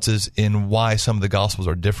nuances in why some of the Gospels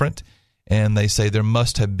are different, and they say there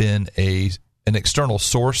must have been an external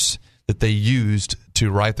source that they used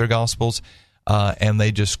to write their Gospels, and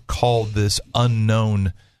they just called this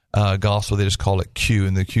unknown Gospel, they just call it Q,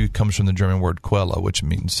 and the Q comes from the German word Quelle, which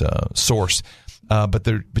means source. But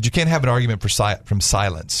you can't have an argument from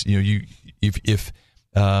silence. If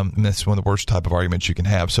and that's one of the worst type of arguments you can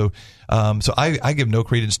have. So I give no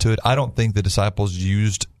credence to it. I don't think the disciples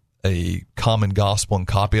used a common gospel and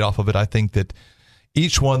copied off of it. I think that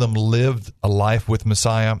each one of them lived a life with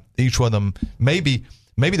Messiah. Each one of them, maybe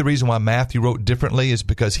the reason why Matthew wrote differently is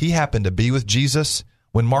because he happened to be with Jesus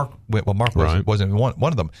when Mark right. wasn't one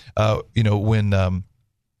of them. When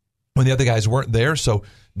the other guys weren't there, so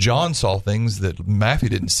John saw things that Matthew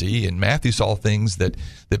didn't see, and Matthew saw things that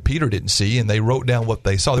Peter didn't see, and they wrote down what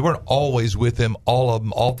they saw. They weren't always with him, all of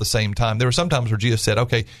them, all at the same time. There were some times where Jesus said,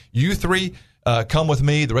 okay, you three come with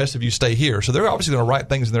me, the rest of you stay here. So they're obviously going to write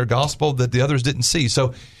things in their gospel that the others didn't see.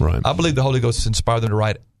 So right. I believe the Holy Ghost inspired them to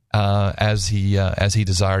write as he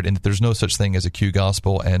desired, and that there's no such thing as a Q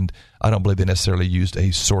gospel, and I don't believe they necessarily used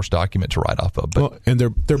a source document to write off of. But, and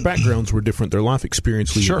their backgrounds were different. Their life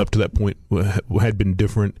experience leading up to that point had been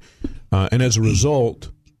different, and as a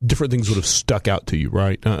result, different things would have stuck out to you,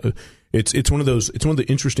 right? It's one of the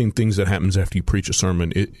interesting things that happens after you preach a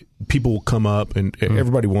sermon. People will come up and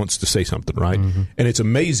everybody wants to say something, right? Mm-hmm. And it's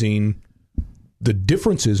amazing the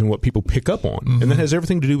differences in what people pick up on. Mm-hmm. And that has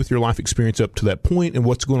everything to do with your life experience up to that point and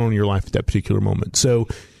what's going on in your life at that particular moment. So,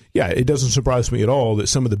 yeah, it doesn't surprise me at all that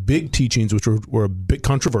some of the big teachings, which were a bit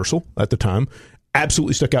controversial at the time,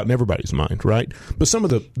 absolutely stuck out in everybody's mind, right? But some of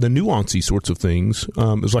the nuancy sorts of things,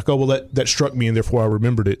 it's like, oh, well, that struck me, and therefore I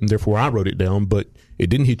remembered it, and therefore I wrote it down, but it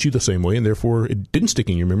didn't hit you the same way, and therefore it didn't stick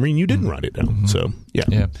in your memory, and you didn't write it down. Mm-hmm. So, yeah.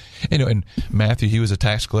 Yeah. And Matthew, he was a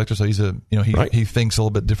tax collector, so he thinks a little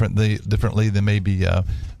bit differently than maybe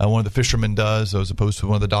one of the fishermen does, as opposed to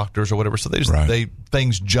one of the doctors or whatever. So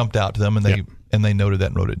things jumped out to them, and they noted that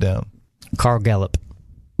and wrote it down. Carl Gallup.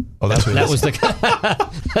 Oh, that was the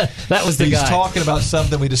that was the he's guy. He's talking about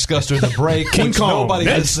something we discussed during the break. King Kong. Nobody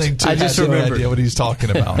listening to has no idea what he's talking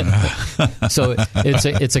about. So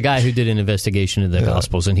it's a guy who did an investigation of the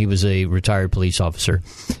Gospels, and he was a retired police officer,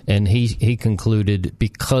 and he concluded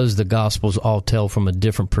because the Gospels all tell from a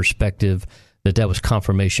different perspective that was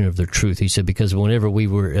confirmation of their truth. He said because whenever we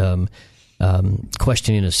were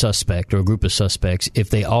questioning a suspect or a group of suspects, if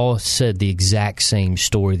they all said the exact same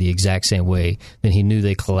story the exact same way, then he knew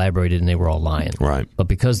they collaborated and they were all lying. Right. But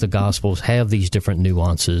because the Gospels have these different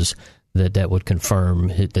nuances, that would confirm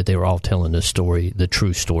that they were all telling the story, the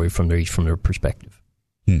true story from their perspective.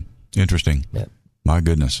 Interesting. Yeah. My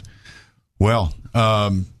goodness. Well,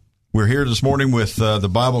 we're here this morning with the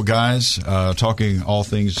Bible guys talking all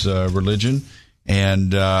things religion. And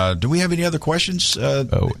do we have any other questions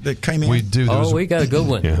that came in? We do. We got a good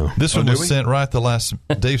one. Yeah. This one was sent right at the last.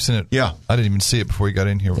 Dave sent it. Yeah. I didn't even see it before he got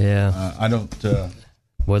in here. Yeah. I don't.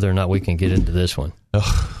 Whether or not we can get into this one.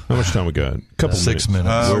 How much time we got? A couple 6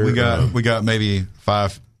 minutes. We got maybe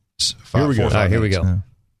 5-6 Here we go. All right, here we go. Yeah.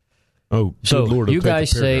 Oh, so Lord, you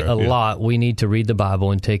guys say a lot. We need to read the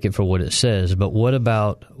Bible and take it for what it says. But what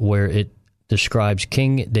about where it describes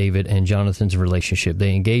King David and Jonathan's relationship?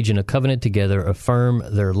 They engage in a covenant together, affirm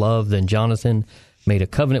their love. Then Jonathan made a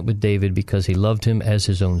covenant with David because he loved him as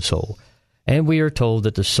his own soul. And we are told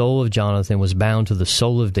that the soul of Jonathan was bound to the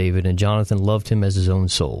soul of David, and Jonathan loved him as his own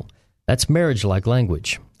soul. That's marriage-like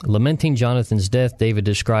language. Lamenting Jonathan's death, David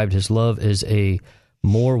described his love as a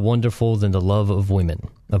more wonderful than the love of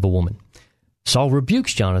a woman. Saul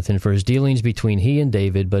rebukes Jonathan for his dealings between he and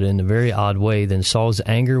David, but in a very odd way. Then Saul's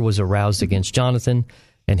anger was aroused against Jonathan,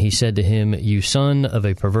 and he said to him, "You son of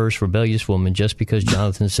a perverse, rebellious woman," just because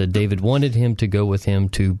Jonathan said David wanted him to go with him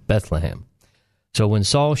to Bethlehem. So when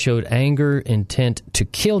Saul showed anger, intent to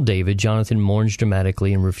kill David, Jonathan mourns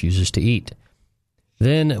dramatically and refuses to eat.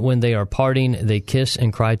 Then, when they are parting, they kiss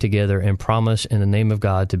and cry together and promise in the name of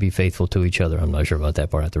God to be faithful to each other. I'm not sure about that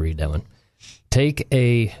part. I have to read that one.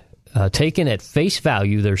 Taken at face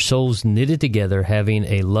value, their souls knitted together, having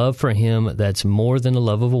a love for him that's more than the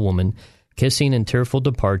love of a woman, kissing in tearful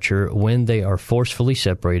departure when they are forcefully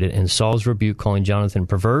separated, and Saul's rebuke calling Jonathan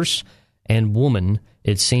perverse and woman.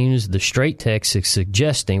 It seems the straight text is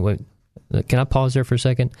suggesting... Wait, can I pause there for a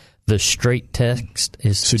second? The straight text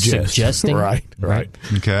is suggesting right.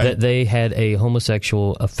 Okay. that they had a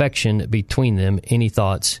homosexual affection between them. Any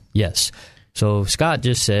thoughts? Yes. So Scott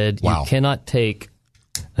just said you cannot take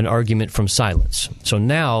an argument from silence. So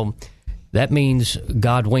now that means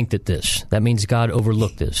God winked at this. That means God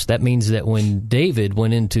overlooked this. That means that when David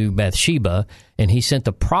went into Bathsheba and he sent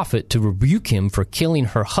the prophet to rebuke him for killing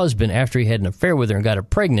her husband after he had an affair with her and got her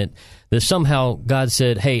pregnant, that somehow God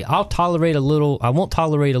said, hey, I won't tolerate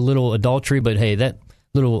a little adultery, but hey, that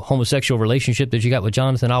little homosexual relationship that you got with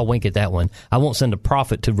Jonathan, I'll wink at that one. I won't send a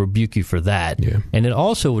prophet to rebuke you for that. Yeah. And it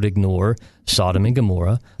also would ignore Sodom and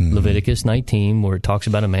Gomorrah, Leviticus 19, where it talks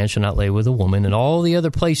about a man shall not lay with a woman, and all the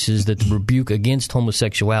other places that rebuke against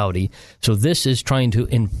homosexuality. So this is trying to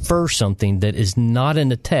infer something that is not in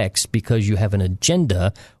the text because you have an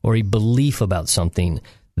agenda or a belief about something.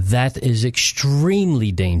 That is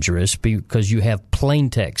extremely dangerous because you have plain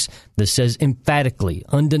text that says emphatically,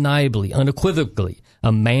 undeniably, unequivocally,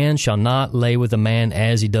 a man shall not lay with a man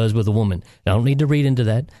as he does with a woman. I don't need to read into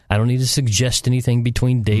that. I don't need to suggest anything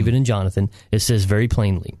between David and Jonathan. It says very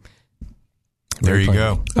plainly. There you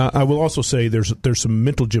go. I will also say there's some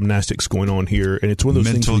mental gymnastics going on here, and it's one of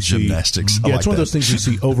those mental things we gymnastics. see. Yeah, it's one of those things we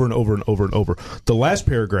see over and over and over and over. The last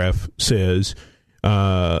paragraph says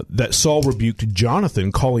that Saul rebuked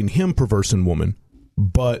Jonathan, calling him perverse and woman.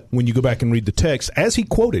 But when you go back and read the text, as he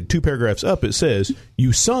quoted 2 paragraphs up, it says,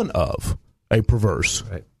 "You son of a perverse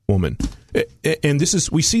woman." And this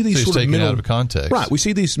is, we see these sort of mental, out of context. Right. We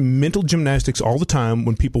see these mental gymnastics all the time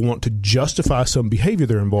when people want to justify some behavior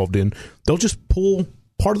they're involved in. They'll just pull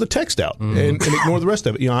part of the text out and ignore the rest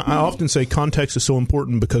of it. You know, I often say context is so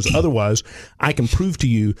important because otherwise I can prove to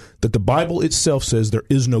you that the Bible itself says there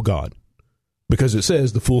is no God, because it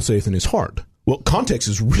says the fool saith in his heart. Well, context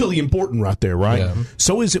is really important right there, right? Yeah.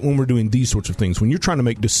 So is it when we're doing these sorts of things. When you're trying to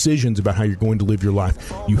make decisions about how you're going to live your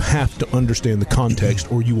life, you have to understand the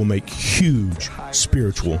context or you will make huge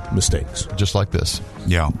spiritual mistakes. Just like this.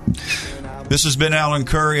 Yeah. This has been Alan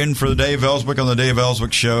Kerr in for the Dave Elswick on the Dave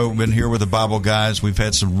Elswick Show. We've been here with the Bible guys. We've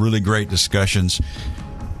had some really great discussions.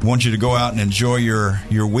 I want you to go out and enjoy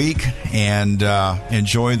your week and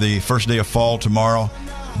enjoy the first day of fall tomorrow.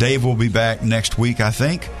 Dave will be back next week, I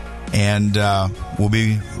think. And we'll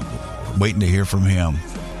be waiting to hear from him.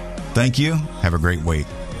 Thank you. Have a great week.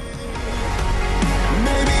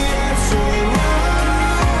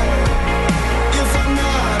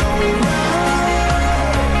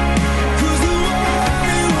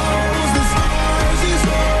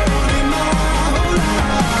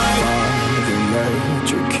 Let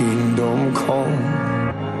your kingdom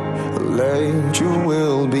come. Let your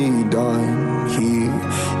will be done here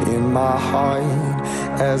in my heart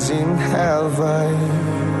as in heaven.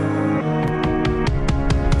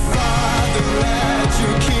 Father, let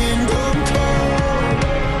your kingdom come.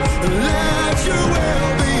 Let your will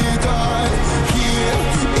be done here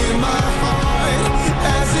in my heart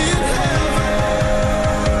as in heaven.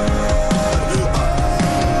 Oh,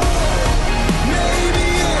 maybe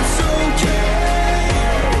it's okay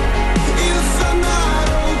if I'm not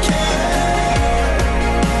okay,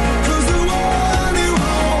 'cause the one who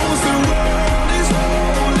owns the world is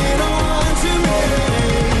holding on to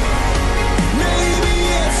me.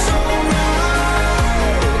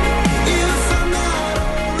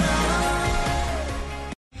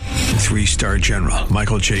 3-star general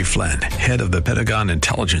Michael J. Flynn, head of the Pentagon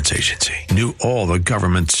Intelligence Agency, knew all the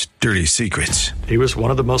government's dirty secrets. He was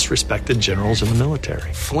one of the most respected generals in the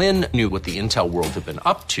military. Flynn knew what the intel world had been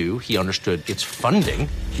up to. He understood its funding.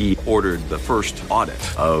 He ordered the first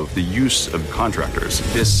audit of the use of contractors.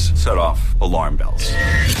 This set off alarm bells.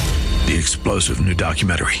 The explosive new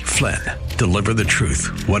documentary, Flynn, Deliver the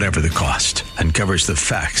Truth, Whatever the Cost, uncovers the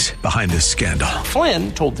facts behind this scandal.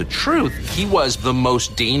 Flynn told the truth. He was the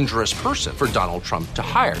most dangerous person for Donald Trump to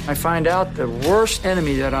hire. I find out the worst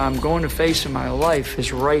enemy that I'm going to face in my life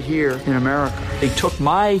is right here in America. They took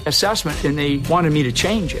my assessment and they wanted me to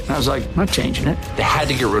change it. And I was like, I'm not changing it. They had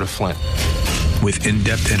to get rid of Flynn. With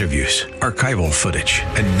in-depth interviews, archival footage,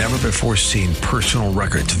 and never-before-seen personal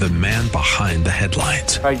records of the man behind the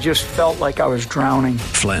headlines. I just felt like I was drowning.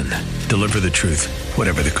 Flynn, Deliver the Truth,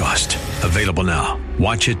 Whatever the Cost. Available now.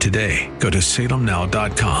 Watch it today. Go to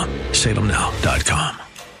salemnow.com. salemnow.com.